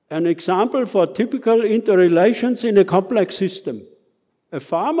 An example for typical interrelations in a complex system. A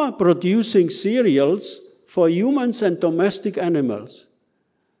farmer producing cereals for humans and domestic animals.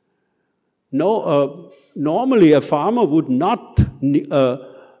 Normally a farmer would not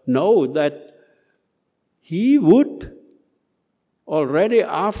know that he would, already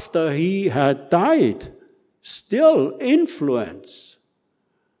after he had died, still influence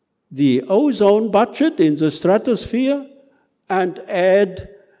the ozone budget in the stratosphere and add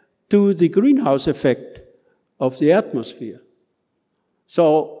to the greenhouse effect of the atmosphere.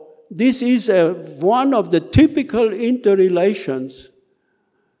 So this is one of the typical interrelations.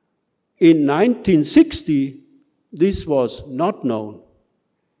 In 1960, this was not known.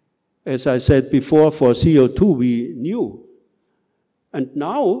 As I said before, for CO2 we knew. And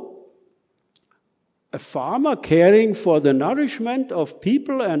now, a farmer caring for the nourishment of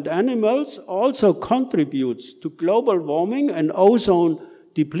people and animals also contributes to global warming and ozone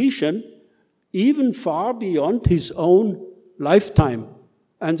depletion, even far beyond his own lifetime.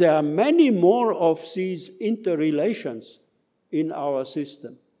 And there are many more of these interrelations in our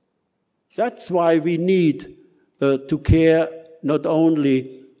system. That's why we need to care not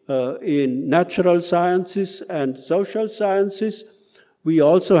only in natural sciences and social sciences. We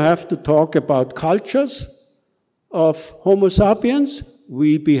also have to talk about cultures of Homo sapiens.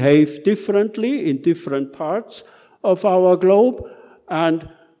 We behave differently in different parts of our globe. And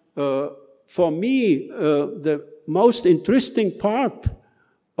for me, the most interesting part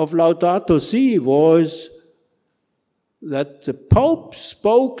of Laudato Si was that the Pope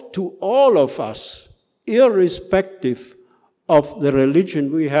spoke to all of us, irrespective of the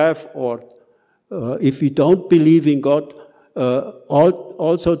religion we have, or if we don't believe in God,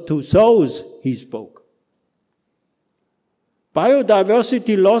 also to those he spoke.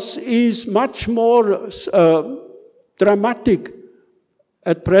 Biodiversity loss is much more dramatic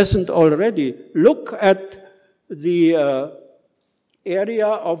at present already. Look at the area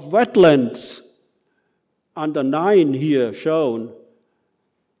of wetlands under 9 here shown.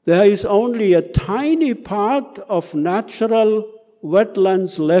 There is only a tiny part of natural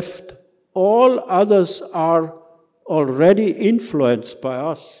wetlands left. All others are already influenced by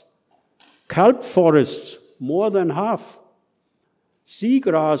us. Kelp forests, more than half.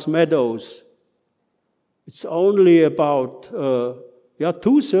 Seagrass meadows, it's only about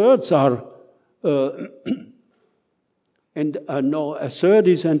 2/3 are, and a third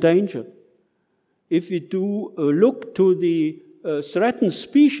is endangered. If we do look to the threatened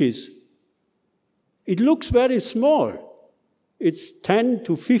species, it looks very small. It's 10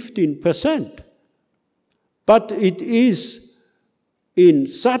 to 15%. But it is in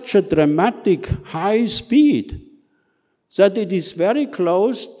such a dramatic high speed that it is very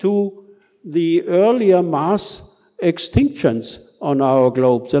close to the earlier mass extinctions on our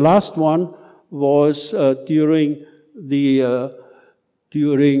globe. The last one was during the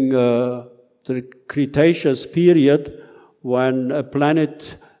Cretaceous period, when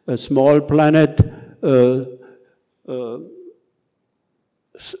a small planet,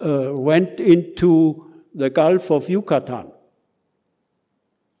 went into the Gulf of Yucatan.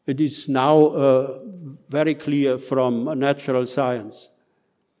 It is now very clear from natural science.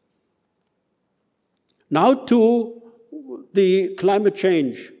 Now to the climate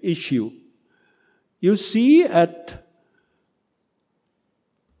change issue. You see at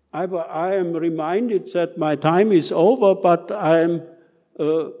I am reminded that my time is over, but I am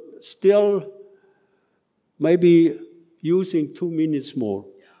still maybe using 2 minutes more.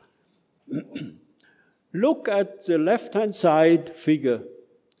 Look at the left-hand side figure.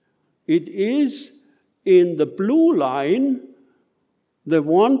 It is in the blue line, the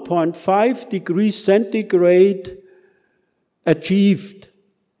 1.5 degrees centigrade achieved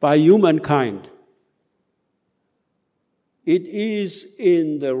by humankind. It is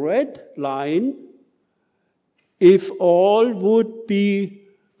in the red line if all would be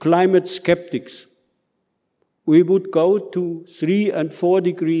climate skeptics. We would go to 3 and 4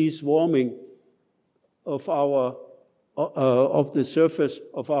 degrees warming of the surface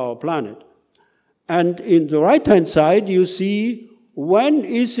of our planet. And in the right-hand side, you see when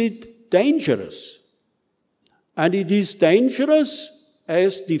is it dangerous. And it is dangerous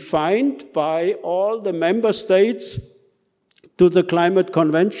as defined by all the member states to the climate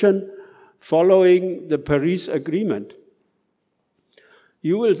convention following the Paris Agreement.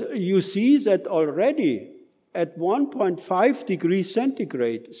 You see that already at 1.5 degrees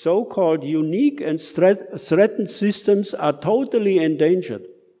centigrade, so-called unique and threatened systems are totally endangered.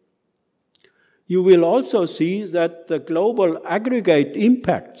 You will also see that the global aggregate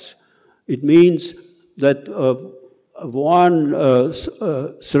impacts, it means that one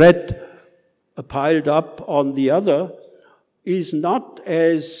threat piled up on the other, is not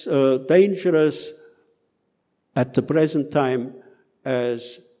as dangerous at the present time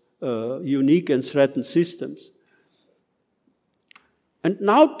as unique and threatened systems. And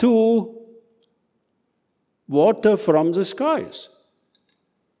now to water from the skies.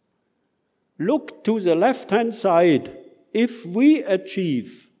 Look to the left-hand side. If we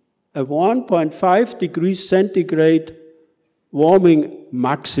achieve a 1.5 degrees centigrade warming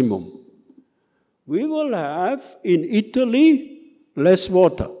maximum, we will have in Italy less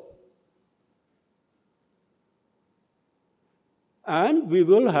water. And we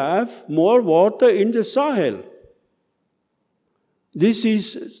will have more water in the Sahel. This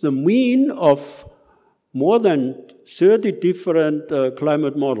is the mean of more than 30 different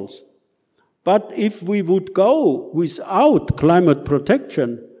climate models. But if we would go without climate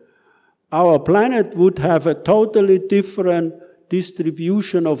protection, our planet would have a totally different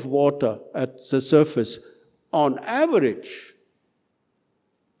distribution of water at the surface. On average,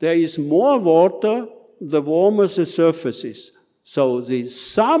 there is more water the warmer the surface is. So the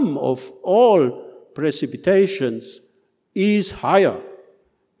sum of all precipitations is higher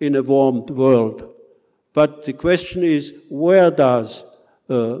in a warmed world. But the question is, where does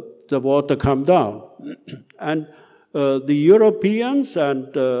the water come down? And the Europeans,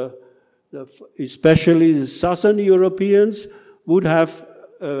 and especially the southern Europeans, would have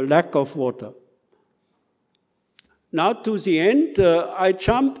a lack of water. Now to the end, I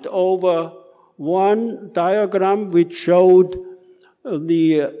jumped over one diagram which showed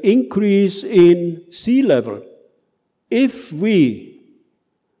the increase in sea level. If we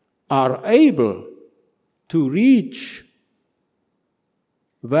are able to reach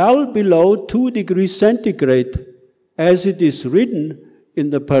well below 2 degrees centigrade, as it is written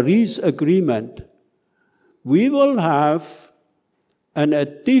in the Paris Agreement, we will have an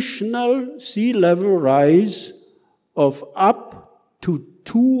additional sea level rise of up to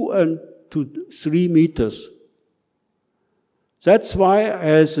 2 and to 3 meters. That's why,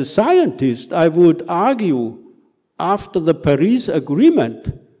 as a scientist, I would argue, after the Paris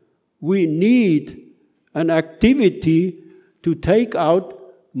Agreement, we need an activity to take out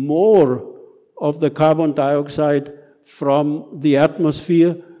more of the carbon dioxide from the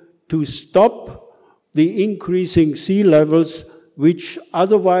atmosphere to stop the increasing sea levels, which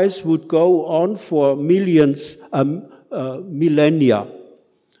otherwise would go on for millennia.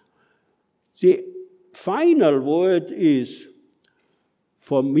 The final word is,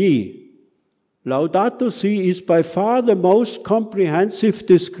 for me, Laudato Si is by far the most comprehensive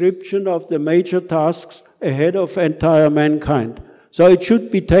description of the major tasks ahead of entire mankind. So it should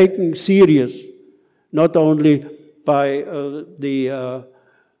be taken serious, not only by the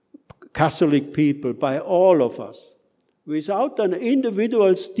Catholic people, by all of us. Without an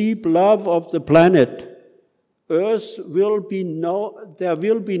individual's deep love of the planet, there will be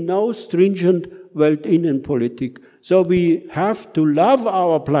no stringent Weltinnenpolitik. So we have to love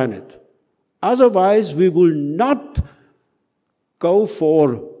our planet. Otherwise, we will not go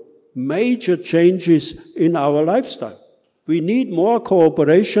for major changes in our lifestyle. We need more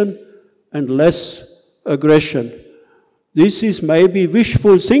cooperation and less aggression. This is maybe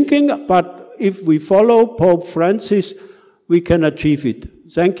wishful thinking, but if we follow Pope Francis, we can achieve it.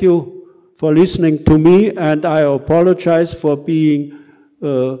 Thank you for listening to me, and I apologize for being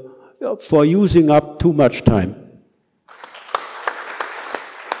for using up too much time.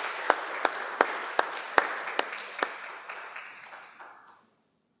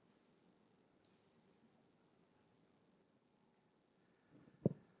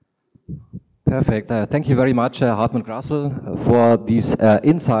 Perfect. Thank you very much, Hartmut Grassl, for these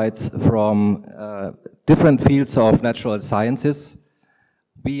insights from different fields of natural sciences.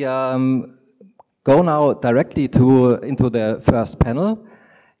 We go now directly into the first panel.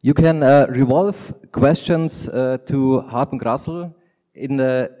 You can revolve questions to Hartmut Grassl in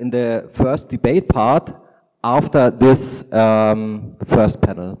the first debate part after this first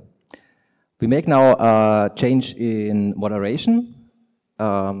panel. We make now a change in moderation.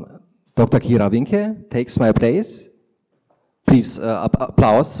 Dr. Kira Winke takes my place. Please,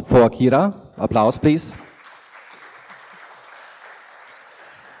 applause for Kira. Applause, please.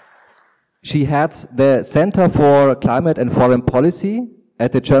 She heads the Center for Climate and Foreign Policy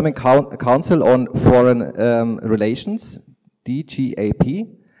at the German Council on Foreign Relations, DGAP,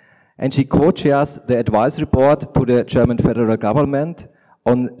 and she co-chairs the advisory board to the German federal government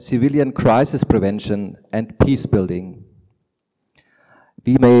on civilian crisis prevention and peace building.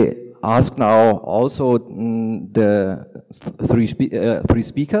 We may ask now also the three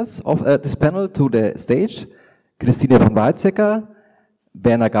speakers of this panel to the stage: Christine von Weizsäcker,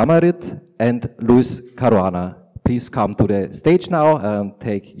 Werner Gammerit, and Luis Caruana. Please come to the stage now,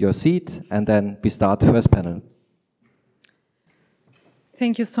 take your seat, and then we start the first panel.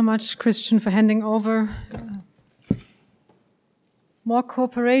 Thank you so much, Christian, for handing over. More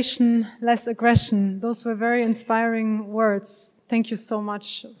cooperation, less aggression. Those were very inspiring words. Thank you so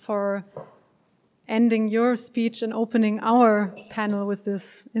much for ending your speech and opening our panel with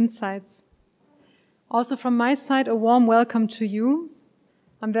these insights. Also from my side, a warm welcome to you.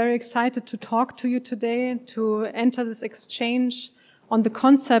 I'm very excited to talk to you today, to enter this exchange on the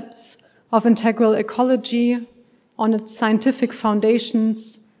concepts of integral ecology, on its scientific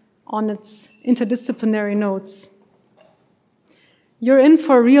foundations, on its interdisciplinary nodes. You're in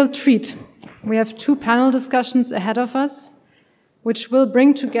for a real treat. We have 2 panel discussions ahead of us, which will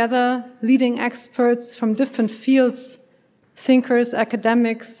bring together leading experts from different fields, thinkers,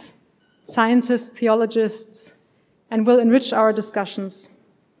 academics, scientists, theologists, and will enrich our discussions.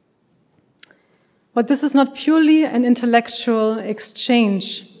 But this is not purely an intellectual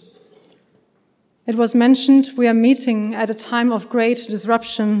exchange. It was mentioned we are meeting at a time of great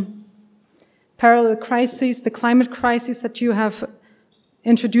disruption. Parallel crises, the climate crisis that you have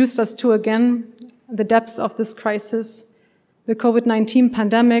introduced us to again, the depths of this crisis, the COVID-19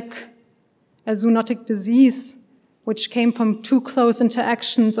 pandemic, a zoonotic disease which came from too close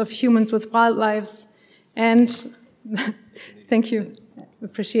interactions of humans with wildlife, and thank you,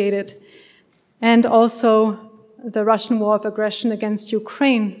 appreciate it. And also the Russian war of aggression against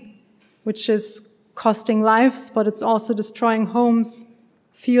Ukraine, which is costing lives, but it's also destroying homes,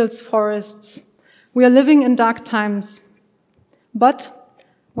 fields, forests. We are living in dark times. But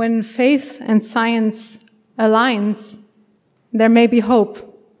when faith and science aligns, there may be hope.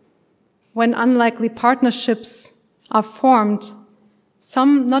 When unlikely partnerships are formed,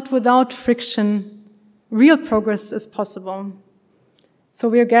 some not without friction, real progress is possible. So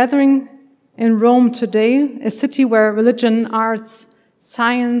we are gathering in Rome today, a city where religion, arts,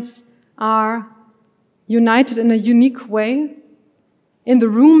 science are united in a unique way, in the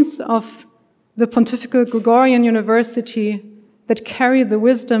rooms of the Pontifical Gregorian University that carry the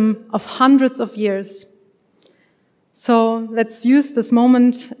wisdom of hundreds of years. So let's use this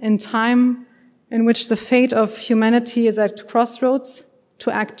moment in time in which the fate of humanity is at crossroads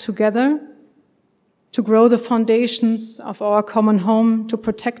to act together, to grow the foundations of our common home, to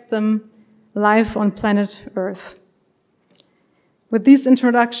protect them, life on planet Earth. With these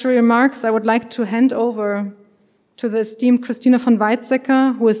introductory remarks, I would like to hand over to the esteemed Christine von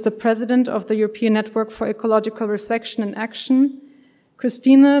Weizsäcker, who is the president of the European Network for Ecological Reflection and Action.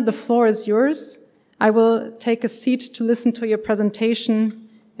 Christine, the floor is yours. I will take a seat to listen to your presentation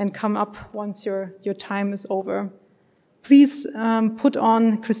and come up once your time is over. Please put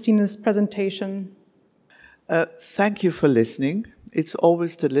on Christine's presentation. Thank you for listening. It's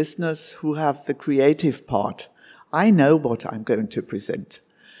always the listeners who have the creative part. I know what I'm going to present.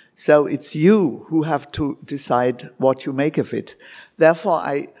 So it's you who have to decide what you make of it. Therefore,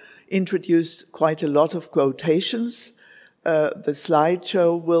 I introduced quite a lot of quotations. The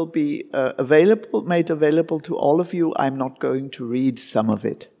slideshow will be made available to all of you. I'm not going to read some of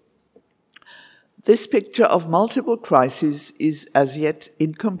it. This picture of multiple crises is as yet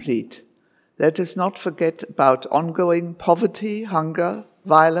incomplete. Let us not forget about ongoing poverty, hunger,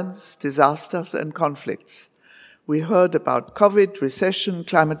 violence, disasters, and conflicts. We heard about COVID, recession,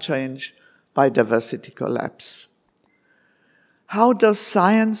 climate change, biodiversity collapse. How does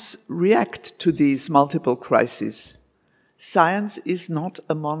science react to these multiple crises? Science is not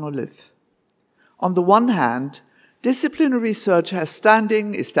a monolith. On the one hand, disciplinary research has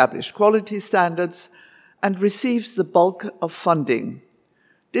standing, established quality standards, and receives the bulk of funding.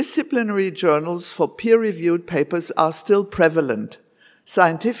 Disciplinary journals for peer-reviewed papers are still prevalent.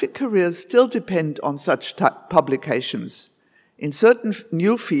 Scientific careers still depend on such publications. In certain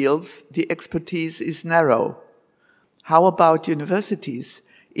new fields, the expertise is narrow. How about universities?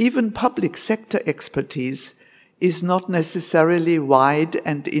 Even public sector expertise is not necessarily wide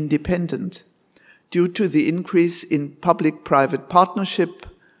and independent due to the increase in public-private partnership,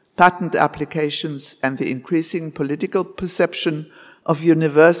 patent applications, and the increasing political perception of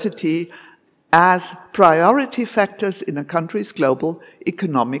university as priority factors in a country's global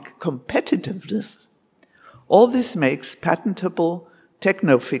economic competitiveness. All this makes patentable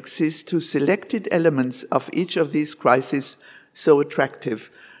techno-fixes to selected elements of each of these crises so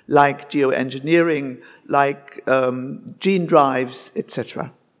attractive, like geoengineering, like gene drives,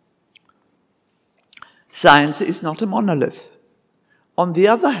 etc. Science is not a monolith. On the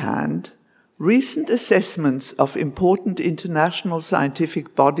other hand, recent assessments of important international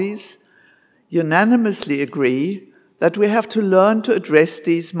scientific bodies unanimously agree that we have to learn to address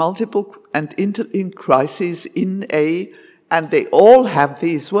these multiple and interlinked crises in and they all have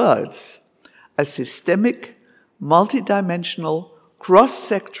these words, a systemic, multidimensional,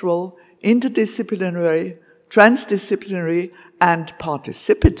 cross-sectoral, interdisciplinary, transdisciplinary, and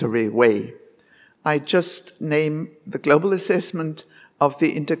participatory way. I just name the global assessment of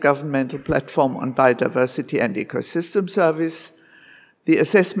the Intergovernmental Platform on Biodiversity and Ecosystem Service, the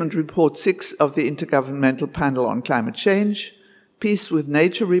Assessment Report 6 of the Intergovernmental Panel on Climate Change, Peace with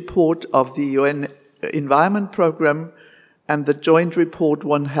Nature Report of the UN Environment Programme, and the Joint Report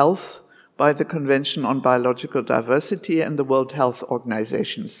One Health by the Convention on Biological Diversity and the World Health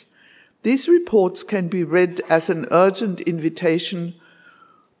Organizations. These reports can be read as an urgent invitation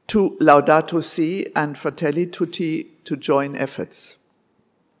to Laudato Si and Fratelli Tutti to join efforts.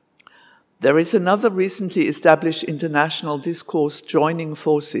 There is another recently established international discourse joining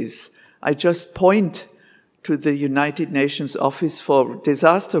forces. I just point to the United Nations Office for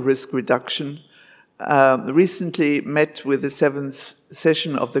Disaster Risk Reduction, recently met with the 7th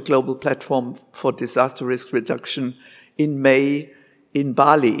session of the Global Platform for Disaster Risk Reduction in May in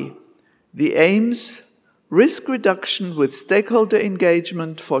Bali. The aims: risk reduction with stakeholder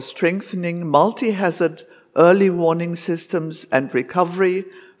engagement for strengthening multi-hazard early warning systems and recovery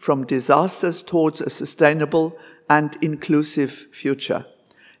from disasters towards a sustainable and inclusive future.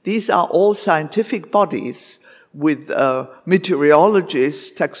 These are all scientific bodies with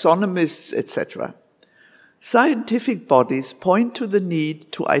meteorologists, taxonomists, etc. Scientific bodies point to the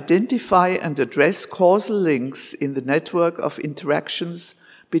need to identify and address causal links in the network of interactions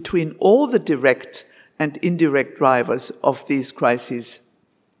between all the direct and indirect drivers of these crises,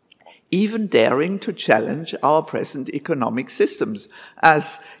 even daring to challenge our present economic systems,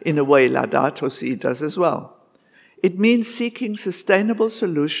 as in a way Laudato Si does as well. It means seeking sustainable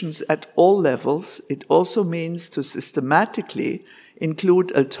solutions at all levels. It also means to systematically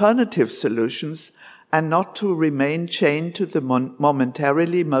include alternative solutions and not to remain chained to the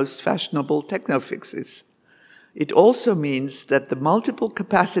momentarily most fashionable techno-fixes. It also means that the multiple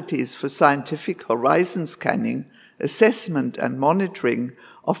capacities for scientific horizon scanning, assessment and monitoring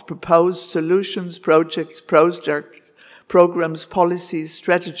of proposed solutions, projects, programs, policies,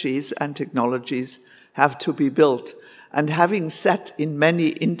 strategies and technologies have to be built. And having sat in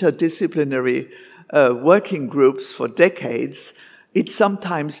many interdisciplinary working groups for decades, it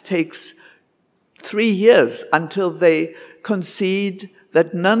sometimes takes 3 years until they concede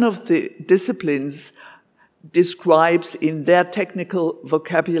that none of the disciplines describes in their technical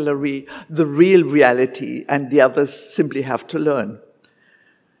vocabulary the real reality, and the others simply have to learn.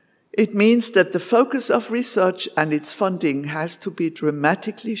 It means that the focus of research and its funding has to be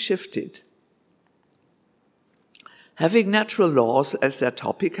dramatically shifted. Having natural laws as their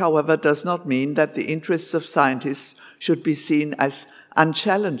topic, however, does not mean that the interests of scientists should be seen as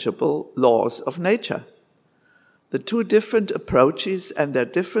unchallengeable laws of nature. The two different approaches and their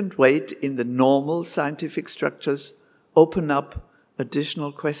different weight in the normal scientific structures open up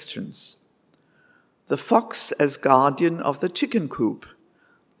additional questions. The fox as guardian of the chicken coop,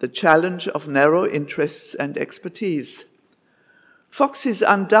 the challenge of narrow interests and expertise. Foxes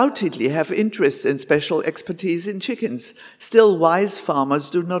undoubtedly have interests and special expertise in chickens. Still, wise farmers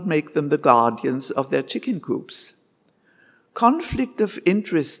do not make them the guardians of their chicken coops. Conflict of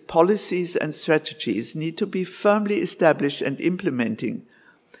interest policies and strategies need to be firmly established and implemented,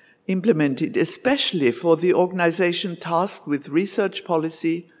 especially for the organization tasked with research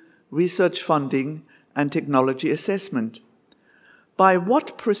policy, research funding, and technology assessment. By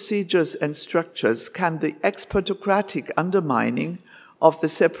what procedures and structures can the expertocratic undermining of the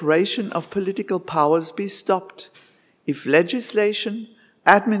separation of political powers be stopped if legislation,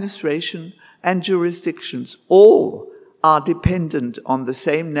 administration, and jurisdictions all are dependent on the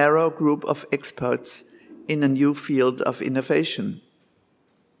same narrow group of experts in a new field of innovation?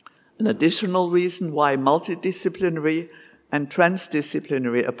 An additional reason why multidisciplinary and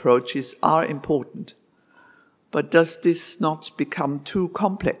transdisciplinary approaches are important. But does this not become too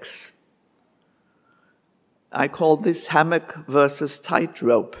complex? I call this hammock versus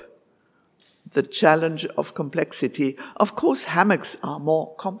tightrope, the challenge of complexity. Of course, hammocks are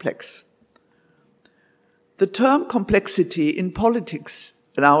more complex. The term complexity in politics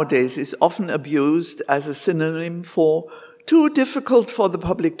nowadays is often abused as a synonym for too difficult for the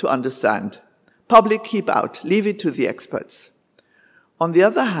public to understand. Public, keep out, leave it to the experts. On the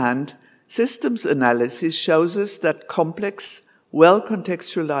other hand, systems analysis shows us that complex,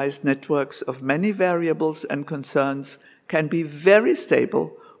 well-contextualized networks of many variables and concerns can be very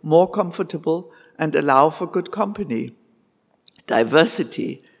stable, more comfortable, and allow for good company.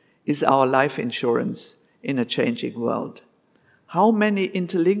 Diversity is our life insurance in a changing world. How many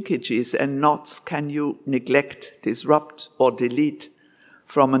interlinkages and knots can you neglect, disrupt, or delete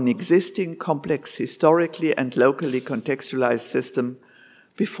from an existing complex, historically and locally contextualized system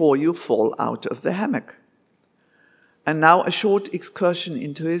before you fall out of the hammock? And now a short excursion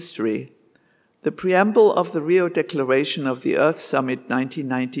into history. The preamble of the Rio Declaration of the Earth Summit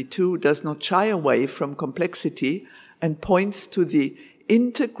 1992 does not shy away from complexity and points to the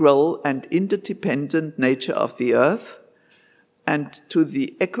integral and interdependent nature of the Earth and to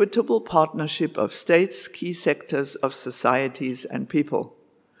the equitable partnership of states, key sectors of societies and people.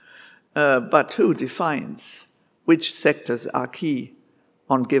 But who defines which sectors are key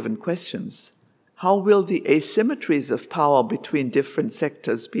on given questions? How will the asymmetries of power between different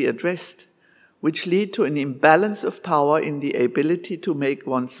sectors be addressed, which lead to an imbalance of power in the ability to make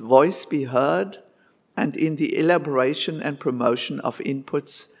one's voice be heard and in the elaboration and promotion of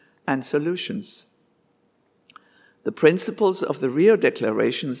inputs and solutions? The principles of the Rio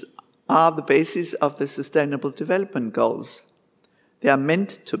Declarations are the basis of the Sustainable Development Goals. They are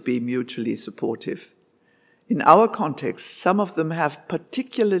meant to be mutually supportive. In our context, some of them have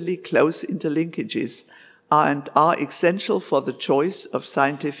particularly close interlinkages and are essential for the choice of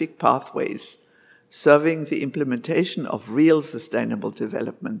scientific pathways, serving the implementation of real sustainable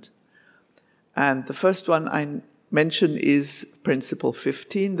development. And the first one I mention is Principle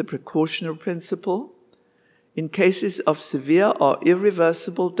 15, the precautionary principle. In cases of severe or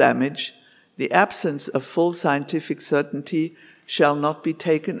irreversible damage, the absence of full scientific certainty shall not be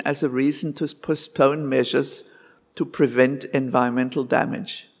taken as a reason to postpone measures to prevent environmental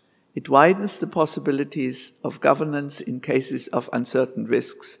damage. It widens the possibilities of governance in cases of uncertain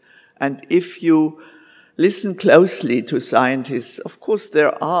risks. And if you listen closely to scientists, of course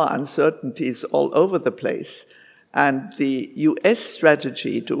there are uncertainties all over the place. And the US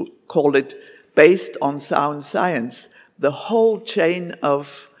strategy, to call it based on sound science, the whole chain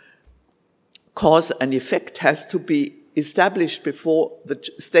of cause and effect has to be established before the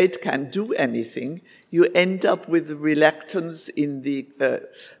state can do anything. You end up with reluctance in the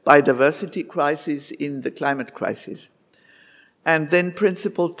biodiversity crisis, in the climate crisis. And then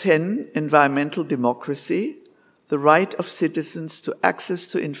Principle 10, environmental democracy, the right of citizens to access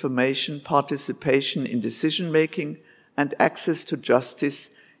to information, participation in decision-making, and access to justice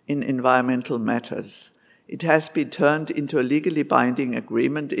in environmental matters. It has been turned into a legally binding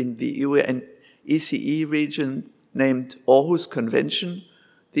agreement in the UN ECE region named Aarhus Convention.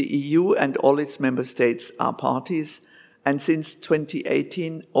 The EU and all its member states are parties, and since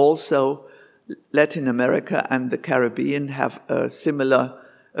 2018 also Latin America and the Caribbean have a similar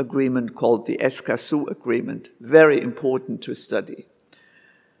agreement called the Escazú Agreement, very important to study.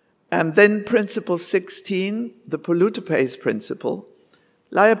 And then Principle 16, the polluter pays principle,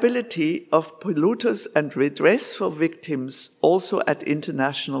 liability of polluters and redress for victims also at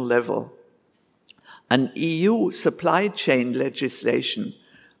international level. An EU supply chain legislation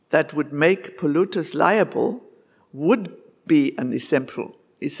that would make polluters liable would be an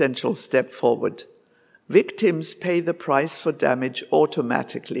essential step forward. Victims pay the price for damage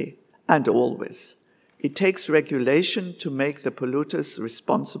automatically and always. It takes regulation to make the polluters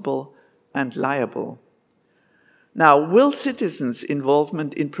responsible and liable. Now, will citizens'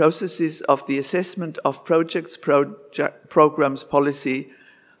 involvement in processes of the assessment of projects, programs, policy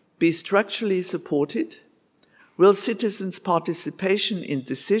be structurally supported? Will citizens' participation in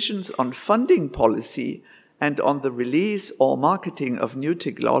decisions on funding policy and on the release or marketing of new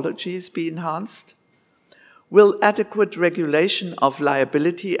technologies be enhanced? Will adequate regulation of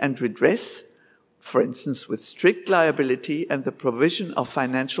liability and redress, for instance with strict liability and the provision of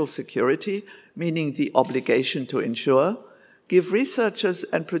financial security, meaning the obligation to insure, give researchers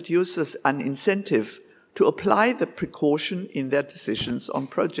and producers an incentive to apply the precaution in their decisions on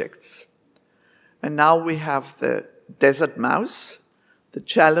projects? And now we have the desert mouse, the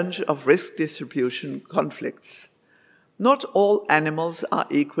challenge of risk distribution conflicts. Not all animals are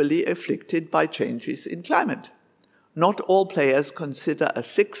equally afflicted by changes in climate. Not all players consider a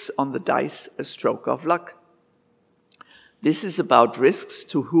 6 on the dice a stroke of luck. This is about risks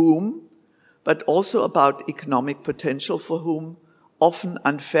to whom, but also about economic potential for whom, often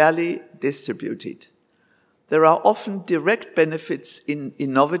unfairly distributed. There are often direct benefits in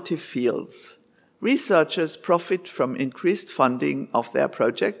innovative fields. Researchers profit from increased funding of their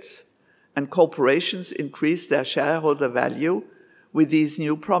projects, and corporations increase their shareholder value with these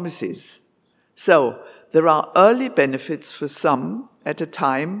new promises. So, there are early benefits for some at a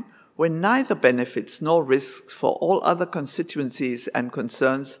time when neither benefits nor risks for all other constituencies and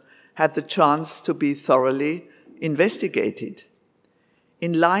concerns had the chance to be thoroughly investigated.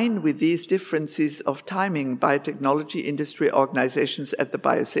 In line with these differences of timing, biotechnology industry organizations at the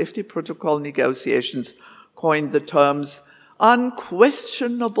Biosafety Protocol negotiations coined the terms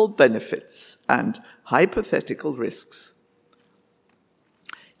unquestionable benefits and hypothetical risks.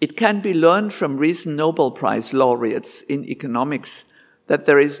 It can be learned from recent Nobel Prize laureates in economics that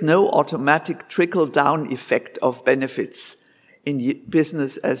there is no automatic trickle-down effect of benefits in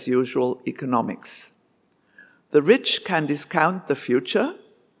business as usual economics. The rich can discount the future,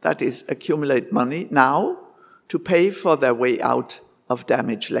 that is, accumulate money now to pay for their way out of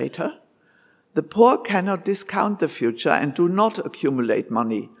damage later. The poor cannot discount the future and do not accumulate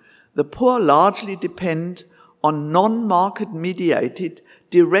money. The poor largely depend on non-market mediated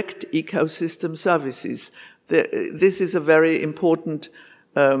direct ecosystem services. This is a very important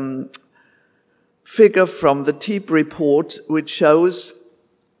figure from the TEEP report, which shows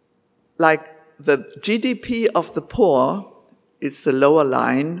like the GDP of the poor, it's the lower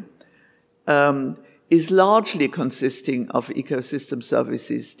line, is largely consisting of ecosystem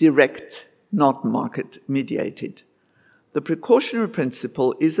services, direct, not market mediated. The precautionary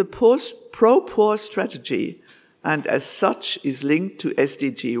principle is a pro-poor strategy and as such is linked to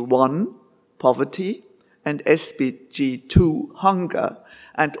SDG 1, poverty, and SDG 2, hunger,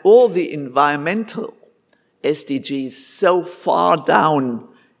 and all the environmental SDGs so far down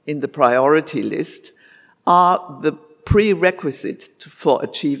in the priority list are the prerequisite for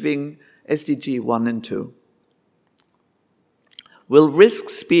achieving SDG 1 and 2. Will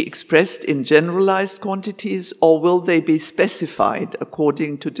risks be expressed in generalized quantities or will they be specified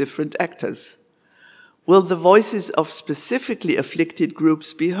according to different actors? Will the voices of specifically afflicted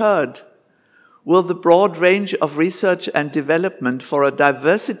groups be heard? Will the broad range of research and development for a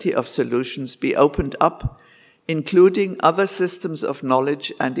diversity of solutions be opened up, including other systems of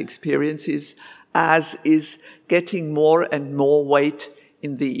knowledge and experiences, as is getting more and more weight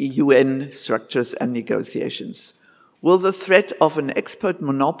in the UN structures and negotiations? Will the threat of an expert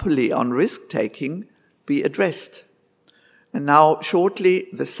monopoly on risk-taking be addressed? And now, shortly,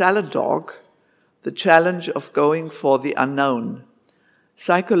 the salad dog, the challenge of going for the unknown.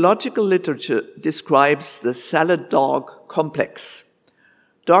 Psychological literature describes the salad dog complex.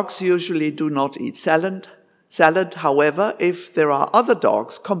 Dogs usually do not eat salad. However, if there are other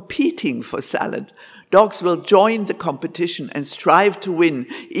dogs competing for salad, dogs will join the competition and strive to win,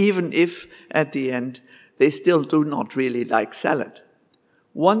 even if, at the end, they still do not really like salad.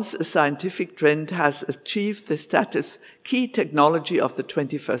 Once a scientific trend has achieved the status key technology of the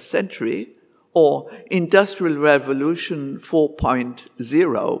 21st century, or Industrial Revolution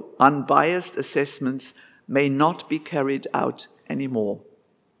 4.0, unbiased assessments may not be carried out anymore.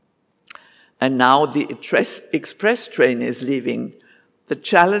 And now the express train is leaving, the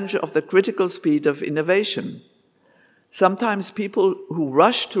challenge of the critical speed of innovation. Sometimes people who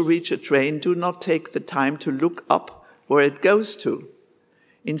rush to reach a train do not take the time to look up where it goes to.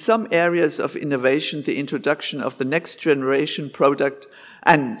 In some areas of innovation, the introduction of the next generation product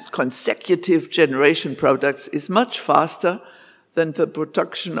and consecutive generation products is much faster than the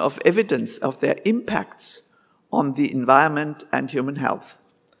production of evidence of their impacts on the environment and human health.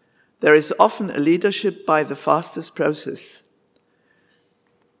 There is often a leadership by the fastest process.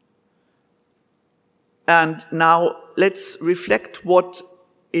 And now let's reflect what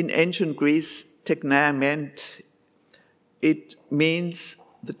in ancient Greece techne meant. It means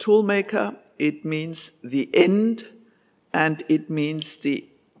the toolmaker, it means the end, and it means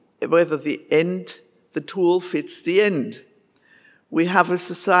whether the end, the tool fits the end. We have a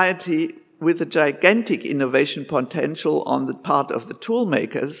society with a gigantic innovation potential on the part of the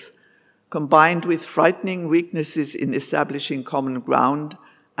toolmakers, combined with frightening weaknesses in establishing common ground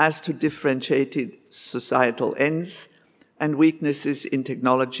as to differentiated societal ends, and weaknesses in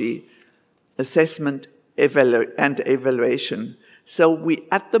technology assessment and evaluation. So we,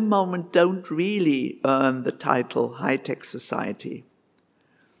 at the moment, don't really earn the title high-tech society.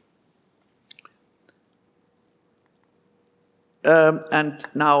 And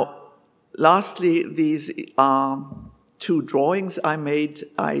now, lastly, these are two drawings I made.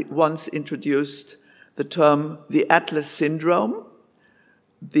 I once introduced the term the Atlas syndrome,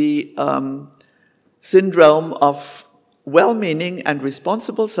 the syndrome of well-meaning and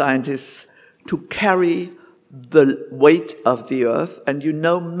responsible scientists to carry the weight of the Earth, and you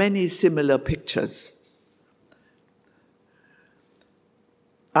know many similar pictures.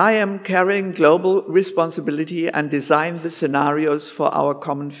 I am carrying global responsibility and design the scenarios for our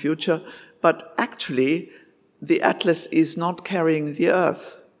common future, but actually the Atlas is not carrying the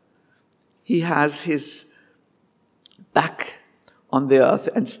Earth. He has his back on the Earth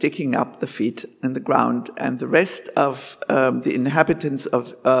and sticking up the feet in the ground, and the rest of the inhabitants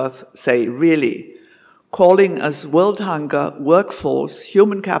of Earth say, really, calling us world hunger, workforce,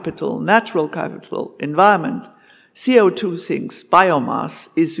 human capital, natural capital, environment, CO2 sinks, biomass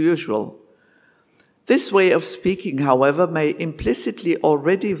is usual. This way of speaking, however, may implicitly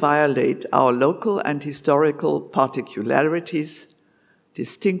already violate our local and historical particularities,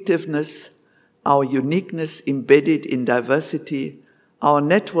 distinctiveness, our uniqueness embedded in diversity, our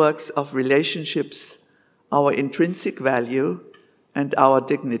networks of relationships, our intrinsic value, and our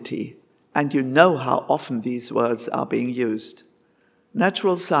dignity. And you know how often these words are being used.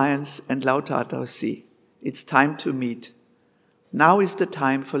 Natural science and Laudato Si. It's time to meet. Now is the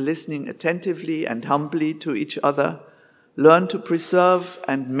time for listening attentively and humbly to each other, learn to preserve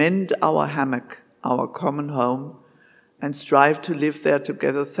and mend our hammock, our common home, and strive to live there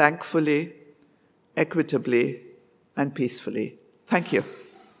together thankfully, equitably, and peacefully. Thank you.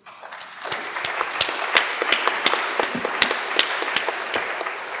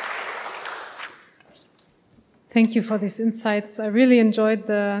 Thank you for these insights. I really enjoyed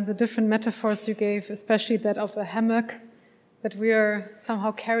the different metaphors you gave, especially that of a hammock, that we are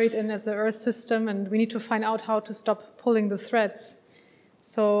somehow carried in as the Earth system, and we need to find out how to stop pulling the threads.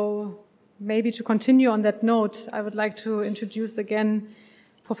 So maybe to continue on that note, I would like to introduce again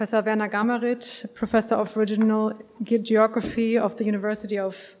Professor Werner Gammerit, Professor of Regional Geography of the University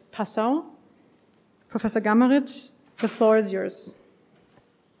of Passau. Professor Gammerit, the floor is yours.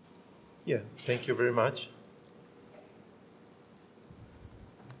 Yeah, thank you very much.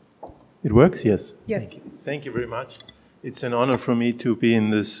 It works? Yes. Yes. Thank you very much. It's an honor for me to be in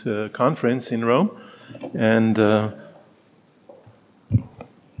this conference in Rome. And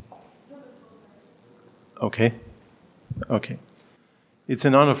okay. It's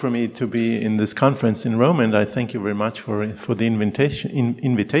an honor for me to be in this conference in Rome, and I thank you very much for the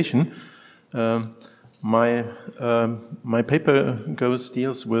invitation. My paper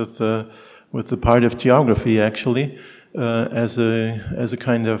deals with the part of geography, actually, as a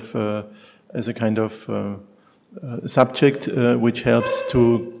kind of subject which helps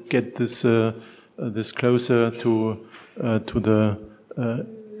to get this closer to the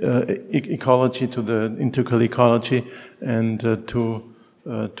ecology, to the integral ecology, and to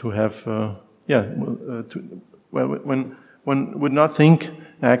have when one would not think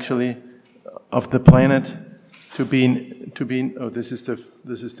actually of the planet to be in oh, this is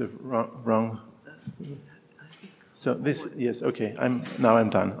the wrong. So this, yes, okay. I'm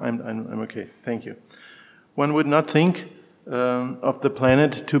done. I'm okay. Thank you. One would not think of the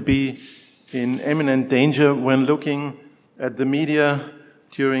planet to be in imminent danger when looking at the media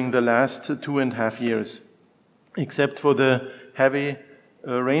during the last 2.5 years, except for the heavy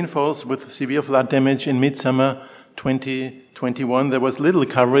rainfalls with severe flood damage in midsummer 2021. There was little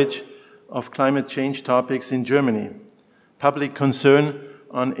coverage of climate change topics in Germany. Public concern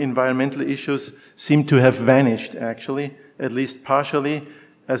on environmental issues seem to have vanished, actually, at least partially,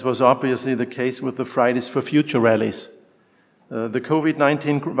 as was obviously the case with the Fridays for Future rallies. The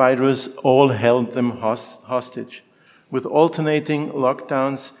COVID-19 virus all held them hostage, with alternating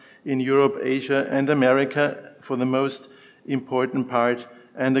lockdowns in Europe, Asia, and America for the most important part,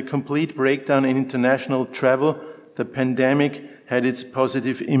 and a complete breakdown in international travel. The pandemic had its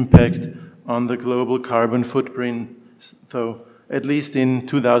positive impact on the global carbon footprint, though, at least in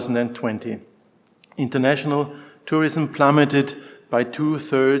 2020. International tourism plummeted by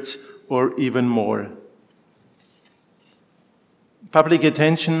 2/3 or even more. Public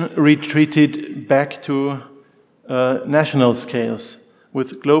attention retreated back to national scales,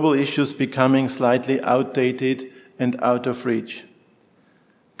 with global issues becoming slightly outdated and out of reach.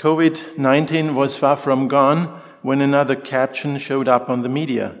 COVID-19 was far from gone when another caption showed up on the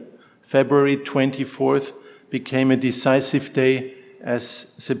media. February 24th became a decisive day, as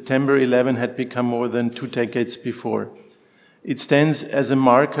September 11 had become more than 2 decades before. It stands as a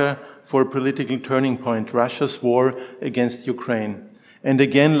marker for a political turning point, Russia's war against Ukraine. And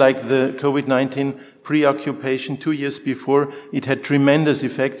again, like the COVID-19 preoccupation 2 years before, it had tremendous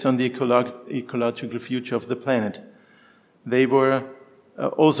effects on the ecological future of the planet. They were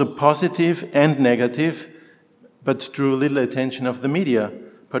also positive and negative, but drew little attention of the media,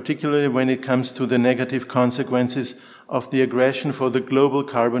 particularly when it comes to the negative consequences of the aggression for the global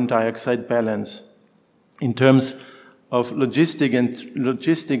carbon dioxide balance. In terms of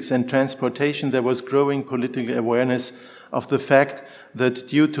logistics and transportation, there was growing political awareness of the fact that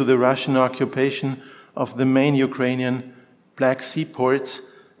due to the Russian occupation of the main Ukrainian Black Sea ports,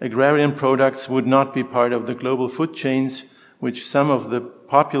 agrarian products would not be part of the global food chains, which some of the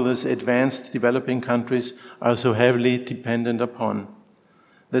populous advanced developing countries are so heavily dependent upon.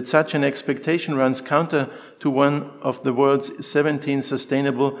 That such an expectation runs counter to one of the world's 17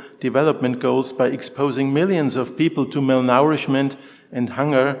 sustainable development goals by exposing millions of people to malnourishment and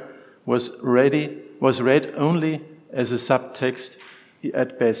hunger was read only as a subtext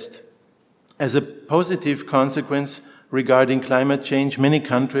at best. As a positive consequence regarding climate change, many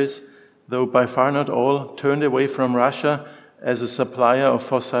countries, though by far not all, turned away from Russia as a supplier of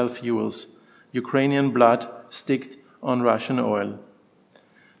fossil fuels. Ukrainian blood sticked on Russian oil.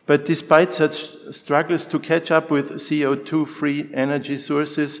 But despite such struggles to catch up with CO2-free energy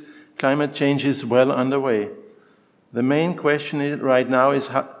sources, climate change is well underway. The main question right now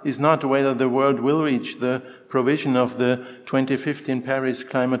is not whether the world will reach the provision of the 2015 Paris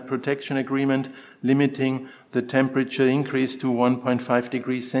Climate Protection Agreement, limiting the temperature increase to 1.5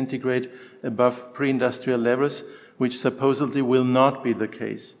 degrees centigrade above pre-industrial levels, which supposedly will not be the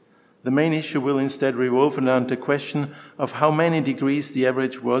case. The main issue will instead revolve around the question of how many degrees the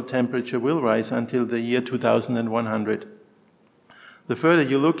average world temperature will rise until the year 2100. The further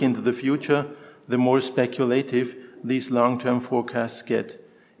you look into the future, the more speculative these long-term forecasts get.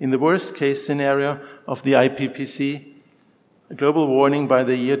 In the worst-case scenario of the IPCC, global warming by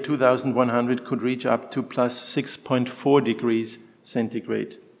the year 2100 could reach up to plus 6.4 degrees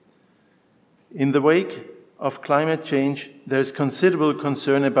centigrade. In the wake of climate change, there is considerable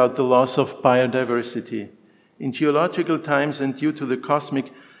concern about the loss of biodiversity. In geological times and due to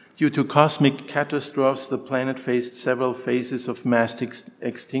cosmic catastrophes, the planet faced several phases of mass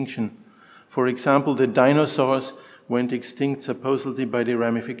extinction. For example, the dinosaurs went extinct supposedly by the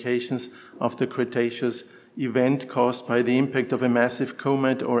ramifications of the Cretaceous event caused by the impact of a massive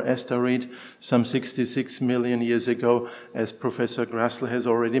comet or asteroid some 66 million years ago, as Professor Grassl has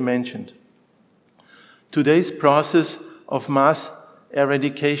already mentioned. Today's process of mass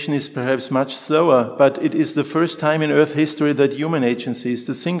eradication is perhaps much slower, but it is the first time in Earth history that human agency is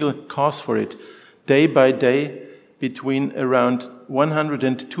the single cause for it. Day by day, between around 100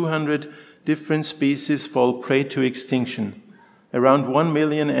 and 200 different species fall prey to extinction. Around 1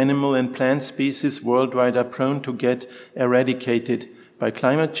 million animal and plant species worldwide are prone to get eradicated by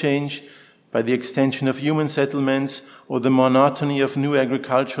climate change, by the extension of human settlements, or the monotony of new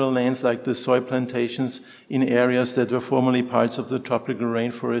agricultural lands like the soy plantations in areas that were formerly parts of the tropical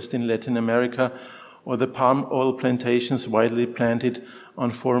rainforest in Latin America, or the palm oil plantations widely planted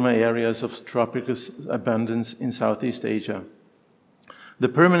on former areas of tropical abundance in Southeast Asia. The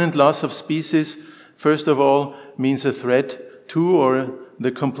permanent loss of species, first of all, means a threat to or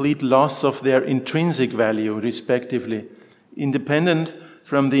the complete loss of their intrinsic value, respectively, independent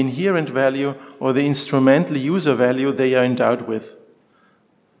from the inherent value or the instrumental user value they are endowed with.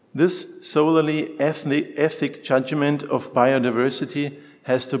 This solely ethic judgment of biodiversity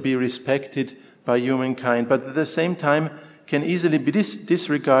has to be respected by humankind, but at the same time can easily be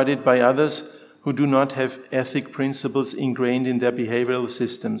disregarded by others who do not have ethic principles ingrained in their behavioral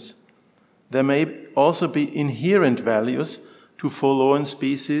systems. There may also be inherent values to forlorn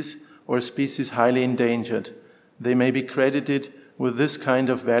species or species highly endangered. They may be credited with this kind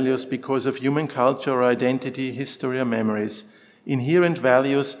of values because of human culture or identity, history or memories. Inherent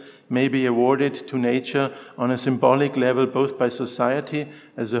values may be awarded to nature on a symbolic level both by society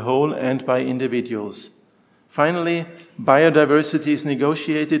as a whole and by individuals. Finally, biodiversity is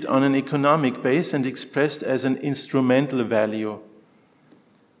negotiated on an economic base and expressed as an instrumental value.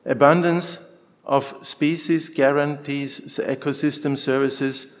 Abundance of species guarantees ecosystem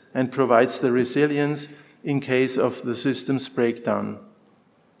services and provides the resilience in case of the system's breakdown.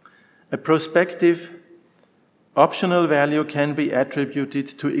 A prospective optional value can be attributed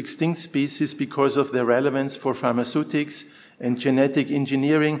to extinct species because of their relevance for pharmaceutics and genetic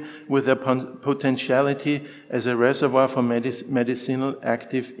engineering, with their potentiality as a reservoir for medicinal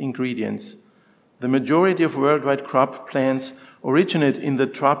active ingredients. The majority of worldwide crop plants originate in the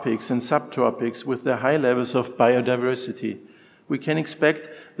tropics and subtropics with their high levels of biodiversity. We can expect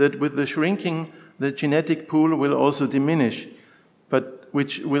that with the shrinking, the genetic pool will also diminish, but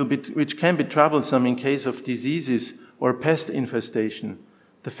which can be troublesome in case of diseases or pest infestation.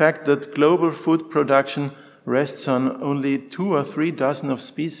 The fact that global food production rests on only 2 or 3 dozen of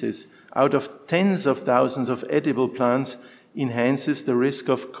species out of tens of thousands of edible plants enhances the risk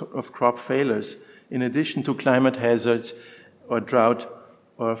of crop failures, in addition to climate hazards or drought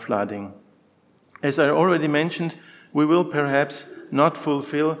or flooding. As I already mentioned, we will perhaps not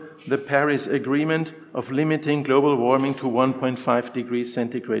fulfill the Paris Agreement of limiting global warming to 1.5 degrees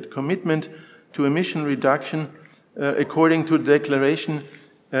centigrade. Commitment to emission reduction, according to the Declaration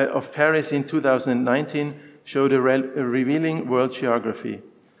of Paris in 2019, showed a revealing world geography.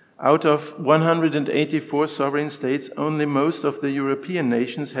 Out of 184 sovereign states, only most of the European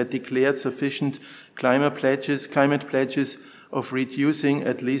nations had declared sufficient climate pledges of reducing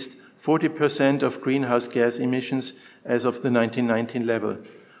at least 40% of greenhouse gas emissions as of the 1919 level.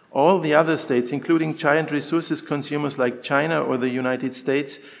 All the other states, including giant resources consumers like China or the United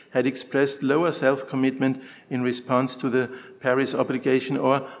States, had expressed lower self-commitment in response to the Paris obligation,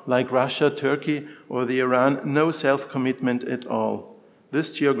 or, like Russia, Turkey, or the Iran, no self-commitment at all.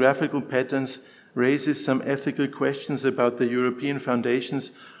 This geographical pattern raises some ethical questions about the European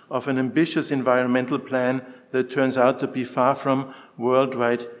foundations of an ambitious environmental plan that turns out to be far from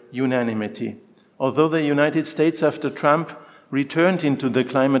worldwide unanimity. Although the United States, after Trump returned into the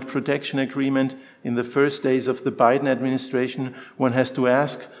climate protection agreement in the first days of the Biden administration, one has to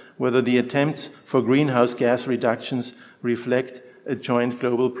ask whether the attempts for greenhouse gas reductions reflect a joint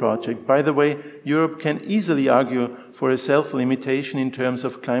global project. By the way, Europe can easily argue for a self-limitation in terms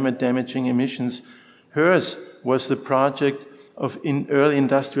of climate-damaging emissions. Hers was the project of early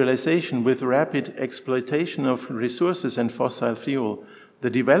industrialization with rapid exploitation of resources and fossil fuel. The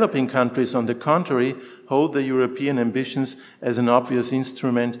developing countries, on the contrary, hold the European ambitions as an obvious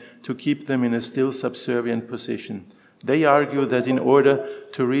instrument to keep them in a still subservient position. They argue that in order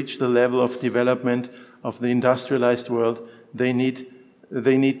to reach the level of development of the industrialized world, they need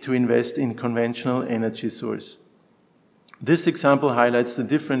to invest in conventional energy source. This example highlights the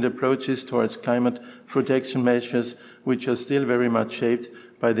different approaches towards climate protection measures, which are still very much shaped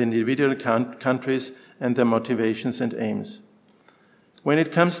by the individual countries and their motivations and aims. When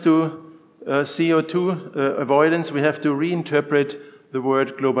it comes to CO2 avoidance, we have to reinterpret the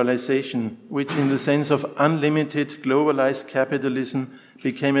word globalization, which in the sense of unlimited globalized capitalism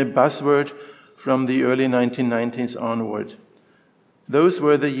became a buzzword from the early 1990s onward. Those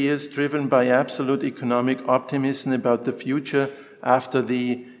were the years driven by absolute economic optimism about the future after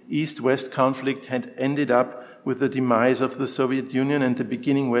the East-West conflict had ended up with the demise of the Soviet Union and the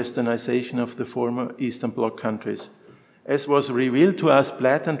beginning westernization of the former Eastern Bloc countries. As was revealed to us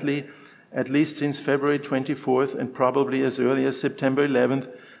blatantly, at least since February 24th and probably as early as September 11th,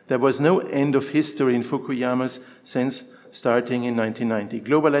 there was no end of history in Fukuyama's sense starting in 1990.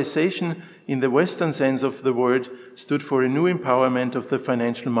 Globalization, in the Western sense of the word, stood for a new empowerment of the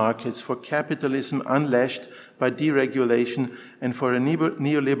financial markets, for capitalism unlashed by deregulation, and for a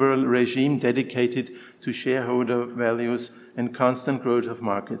neoliberal regime dedicated to shareholder values and constant growth of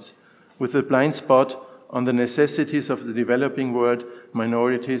markets, with a blind spot on the necessities of the developing world,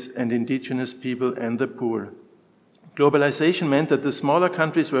 minorities and indigenous people and the poor. Globalization meant that the smaller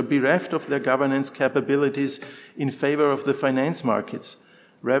countries were bereft of their governance capabilities in favor of the finance markets.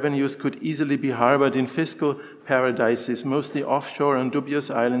 Revenues could easily be harbored in fiscal paradises, mostly offshore on dubious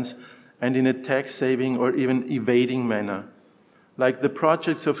islands, and in a tax-saving or even evading manner. Like the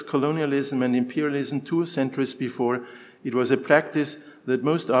projects of colonialism and imperialism 2 centuries before, it was a practice that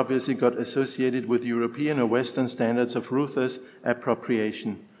most obviously got associated with European or Western standards of ruthless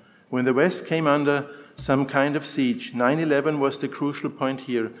appropriation. When the West came under some kind of siege, 9/11 was the crucial point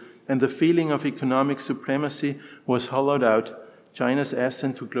here, and the feeling of economic supremacy was hollowed out. China's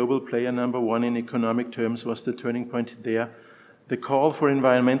ascent to global player number 1 in economic terms was the turning point there. The call for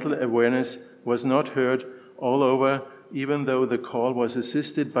environmental awareness was not heard all over even though the call was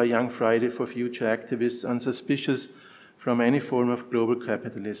assisted by Young Friday for Future activists unsuspicious from any form of global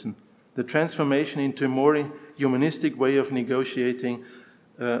capitalism. The transformation into a more humanistic way of negotiating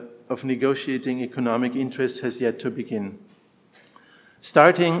economic interests has yet to begin.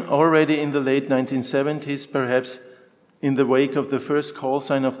 Starting already in the late 1970s, perhaps in the wake of the first call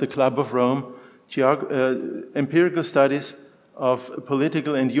sign of the Club of Rome, empirical studies of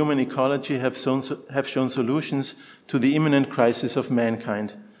political and human ecology have shown solutions to the imminent crisis of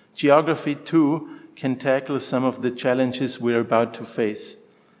mankind. Geography, too, can tackle some of the challenges we're about to face.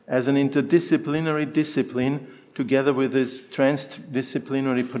 As an interdisciplinary discipline, together with its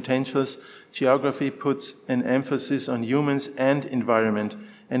transdisciplinary potentials, geography puts an emphasis on humans and environment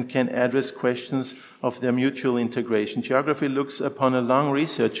and can address questions of their mutual integration. Geography looks upon a long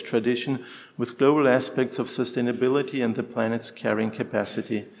research tradition with global aspects of sustainability and the planet's carrying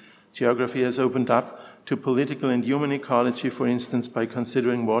capacity. Geography has opened up to political and human ecology, for instance, by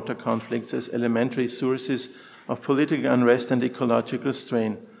considering water conflicts as elementary sources of political unrest and ecological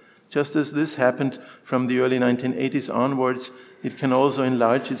strain. Just as this happened from the early 1980s onwards, it can also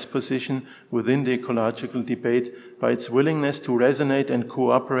enlarge its position within the ecological debate by its willingness to resonate and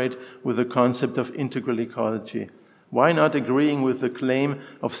cooperate with the concept of integral ecology. Why not agreeing with the claim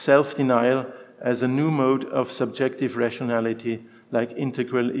of self-denial as a new mode of subjective rationality, like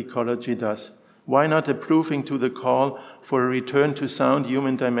integral ecology does? Why not approving to the call for a return to sound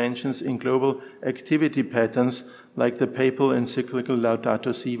human dimensions in global activity patterns, like the papal encyclical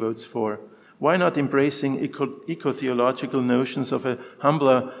Laudato Si votes for? Why not embracing eco-theological notions of a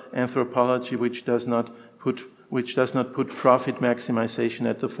humbler anthropology which does not put profit maximization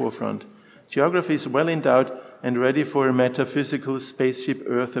at the forefront? Geography is well endowed and ready for a metaphysical spaceship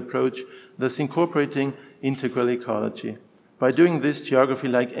Earth approach, thus incorporating integral ecology. By doing this, geography,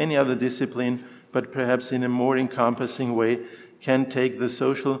 like any other discipline, but perhaps in a more encompassing way, can take the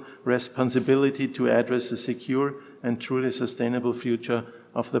social responsibility to address a secure and truly sustainable future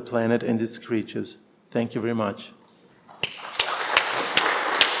of the planet and its creatures. Thank you very much.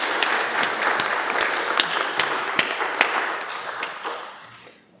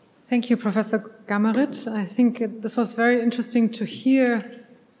 Thank you, Professor Gammerit. I think this was very interesting to hear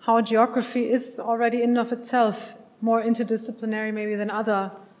how geography is already in and of itself more interdisciplinary maybe than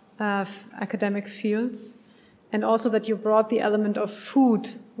other academic fields, and also that you brought the element of food,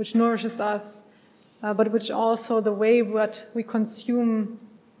 which nourishes us, but which also the way what we consume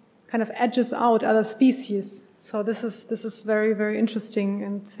kind of edges out other species. So this is very, very interesting,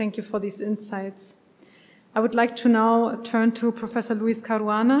 and thank you for these insights. I would like to now turn to Professor Luis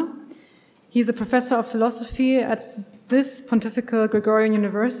Caruana. He's a professor of philosophy at this Pontifical Gregorian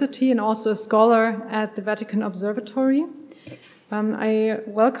University and also a scholar at the Vatican Observatory. I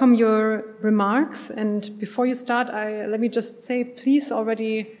welcome your remarks, and before you start, let me just say, please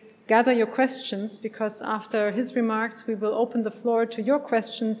already gather your questions, because after his remarks, we will open the floor to your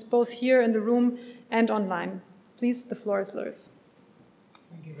questions, both here in the room and online. Please, the floor is yours.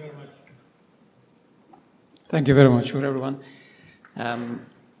 Thank you very much. Thank you very much for everyone.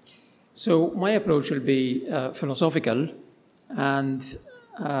 So my approach will be philosophical, and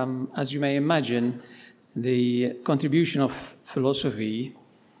as you may imagine, the contribution of philosophy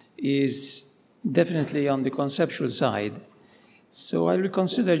is definitely on the conceptual side. So I will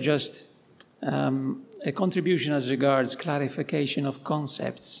consider just a contribution as regards clarification of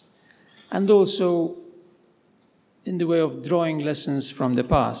concepts, and also in the way of drawing lessons from the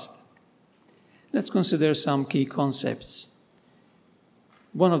past. Let's consider some key concepts.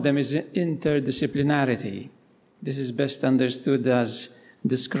 One of them is interdisciplinarity. This is best understood as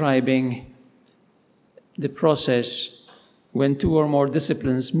describing the process when two or more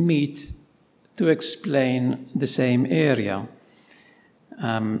disciplines meet to explain the same area.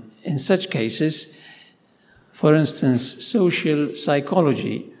 In such cases, for instance, social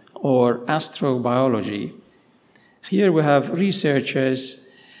psychology or astrobiology, here we have researchers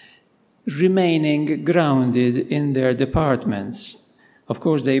remaining grounded in their departments. Of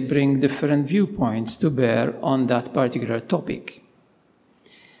course, they bring different viewpoints to bear on that particular topic.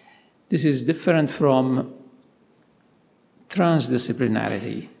 This is different from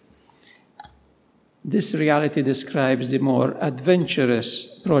transdisciplinarity. This reality describes the more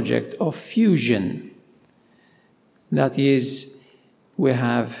adventurous project of fusion. That is, we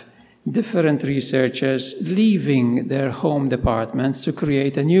have different researchers leaving their home departments to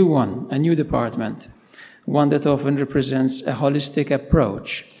create a new one, a new department, one that often represents a holistic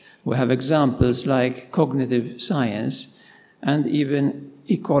approach. We have examples like cognitive science and even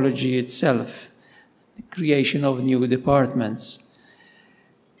ecology itself, the creation of new departments.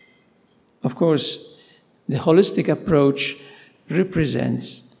 Of course, The holistic approach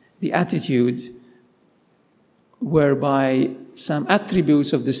represents the attitude whereby some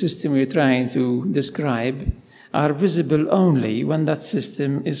attributes of the system we're trying to describe are visible only when that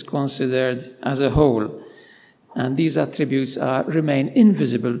system is considered as a whole. And these attributes remain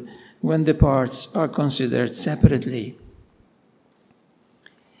invisible when the parts are considered separately.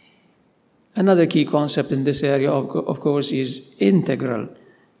 Another key concept in this area, of course, is integral.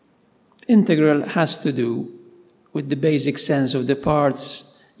 Integral has to do with the basic sense of the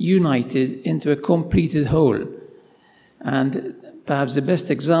parts united into a completed whole. And perhaps the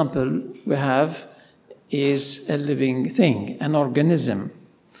best example we have is a living thing, an organism.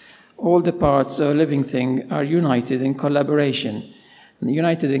 All the parts of a living thing are united in collaboration,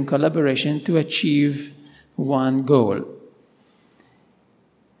 to achieve one goal.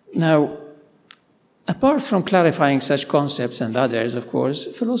 Now, apart from clarifying such concepts and others, of course,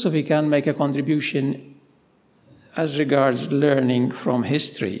 philosophy can make a contribution as regards learning from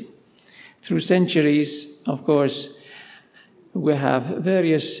history. Through centuries, of course, we have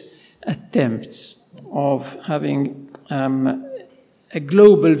various attempts of having a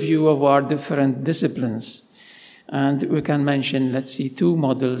global view of our different disciplines. And we can mention, let's see, two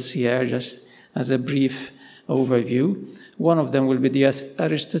models here, just as a brief overview. One of them will be the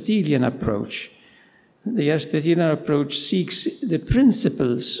Aristotelian approach. The Aristotelian approach seeks the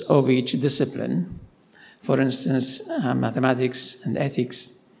principles of each discipline, for instance, mathematics and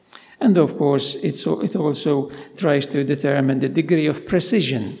ethics. And of course, it also tries to determine the degree of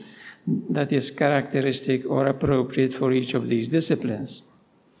precision that is characteristic or appropriate for each of these disciplines.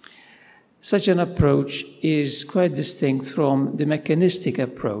 Such an approach is quite distinct from the mechanistic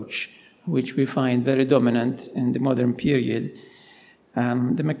approach, which we find very dominant in the modern period.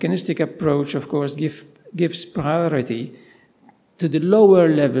 The mechanistic approach, of course, gives priority to the lower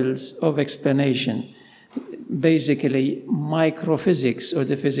levels of explanation, basically microphysics or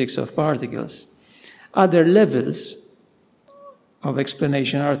the physics of particles. Other levels of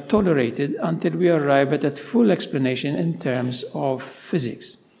explanation are tolerated until we arrive at full explanation in terms of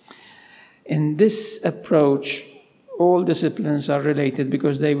physics. In this approach, all disciplines are related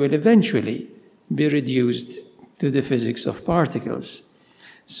because they will eventually be reduced to the physics of particles.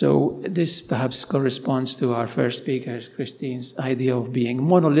 So this perhaps corresponds to our first speaker, Christine's idea of being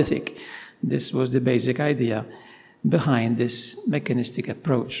monolithic. This was the basic idea behind this mechanistic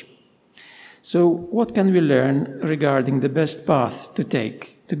approach. So what can we learn regarding the best path to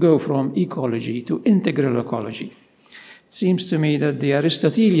take to go from ecology to integral ecology? It seems to me that the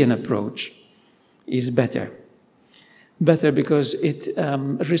Aristotelian approach is better. Better because it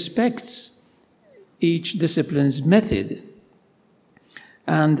respects each discipline's method.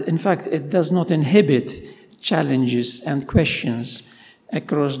 And in fact, it does not inhibit challenges and questions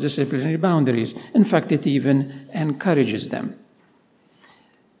across disciplinary boundaries. In fact, it even encourages them.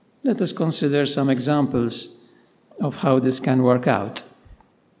 Let us consider some examples of how this can work out.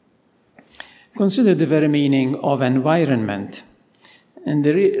 Consider the very meaning of environment. In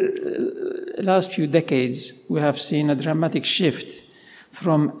the last few decades, we have seen a dramatic shift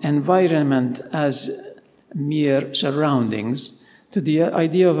from environment as mere surroundings to the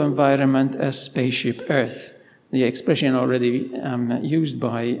idea of environment as spaceship Earth, the expression already used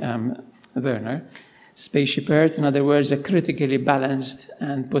by Werner. Spaceship Earth, in other words, a critically balanced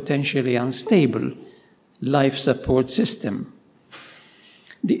and potentially unstable life support system.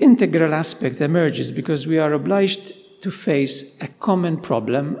 The integral aspect emerges because we are obliged to face a common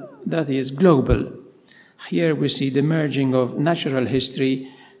problem that is global. Here we see the merging of natural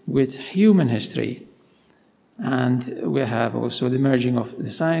history with human history. And we have also the merging of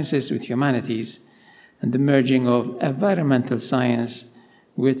the sciences with humanities and the merging of environmental science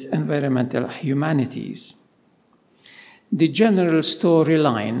with environmental humanities. The general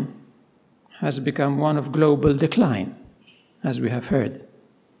storyline has become one of global decline, as we have heard.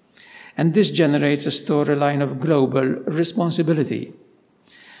 And this generates a storyline of global responsibility.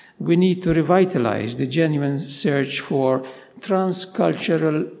 We need to revitalize the genuine search for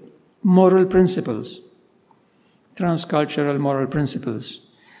transcultural moral principles,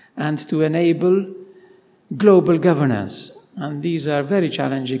 and to enable global governance. And these are very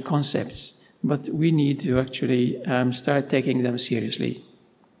challenging concepts, but we need to actually start taking them seriously.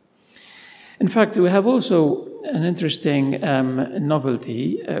 In fact, we have also an interesting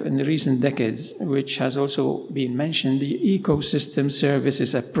novelty in the recent decades, which has also been mentioned, the ecosystem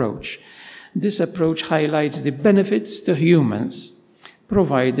services approach. This approach highlights the benefits to humans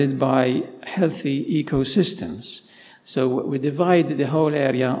provided by healthy ecosystems. So we divide the whole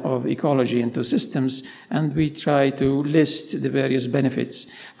area of ecology into systems, and we try to list the various benefits.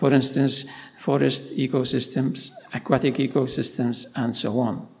 For instance, forest ecosystems, aquatic ecosystems, and so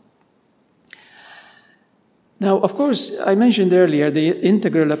on. Now, of course, I mentioned earlier the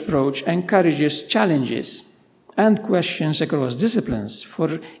integral approach encourages challenges and questions across disciplines.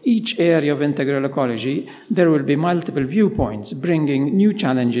 For each area of integral ecology, there will be multiple viewpoints, bringing new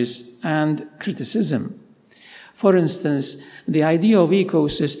challenges and criticism. For instance, the idea of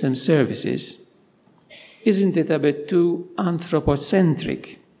ecosystem services, isn't it a bit too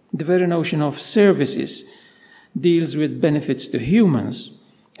anthropocentric? The very notion of services deals with benefits to humans,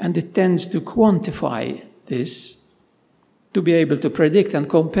 and it tends to quantify this to be able to predict and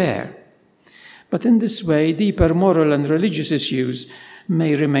compare. But in this way, deeper moral and religious issues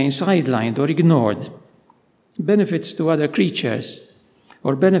may remain sidelined or ignored. Benefits to other creatures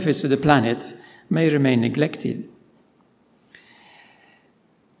or benefits to the planet may remain neglected.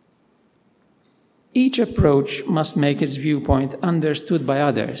 Each approach must make its viewpoint understood by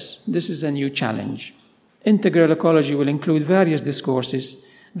others. This is a new challenge. Integral ecology will include various discourses,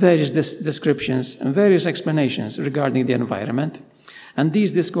 various descriptions, and various explanations regarding the environment. And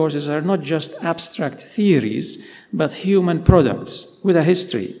these discourses are not just abstract theories, but human products with a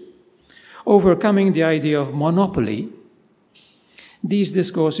history. Overcoming the idea of monopoly, these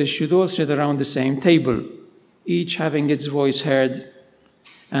discourses should all sit around the same table, each having its voice heard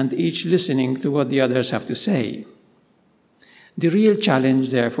and each listening to what the others have to say. The real challenge,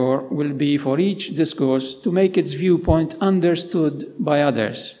 therefore, will be for each discourse to make its viewpoint understood by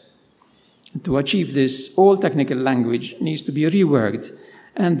others. To achieve this, all technical language needs to be reworked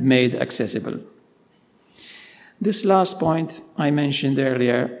and made accessible. This last point I mentioned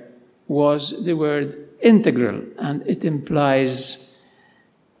earlier was the word integral, and it implies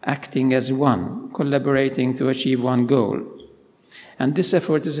acting as one, collaborating to achieve one goal. And this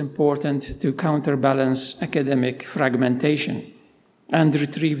effort is important to counterbalance academic fragmentation and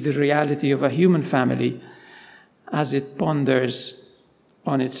retrieve the reality of a human family as it ponders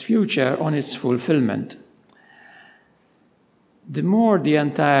on its future, on its fulfillment. The more the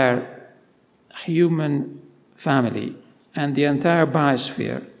entire human family and the entire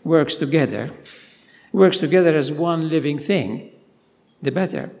biosphere works together as one living thing, the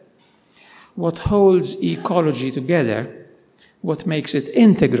better. What holds ecology together, what makes it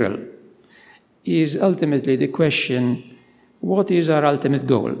integral, is ultimately the question, what is our ultimate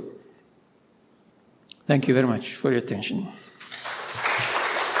goal? Thank you very much for your attention.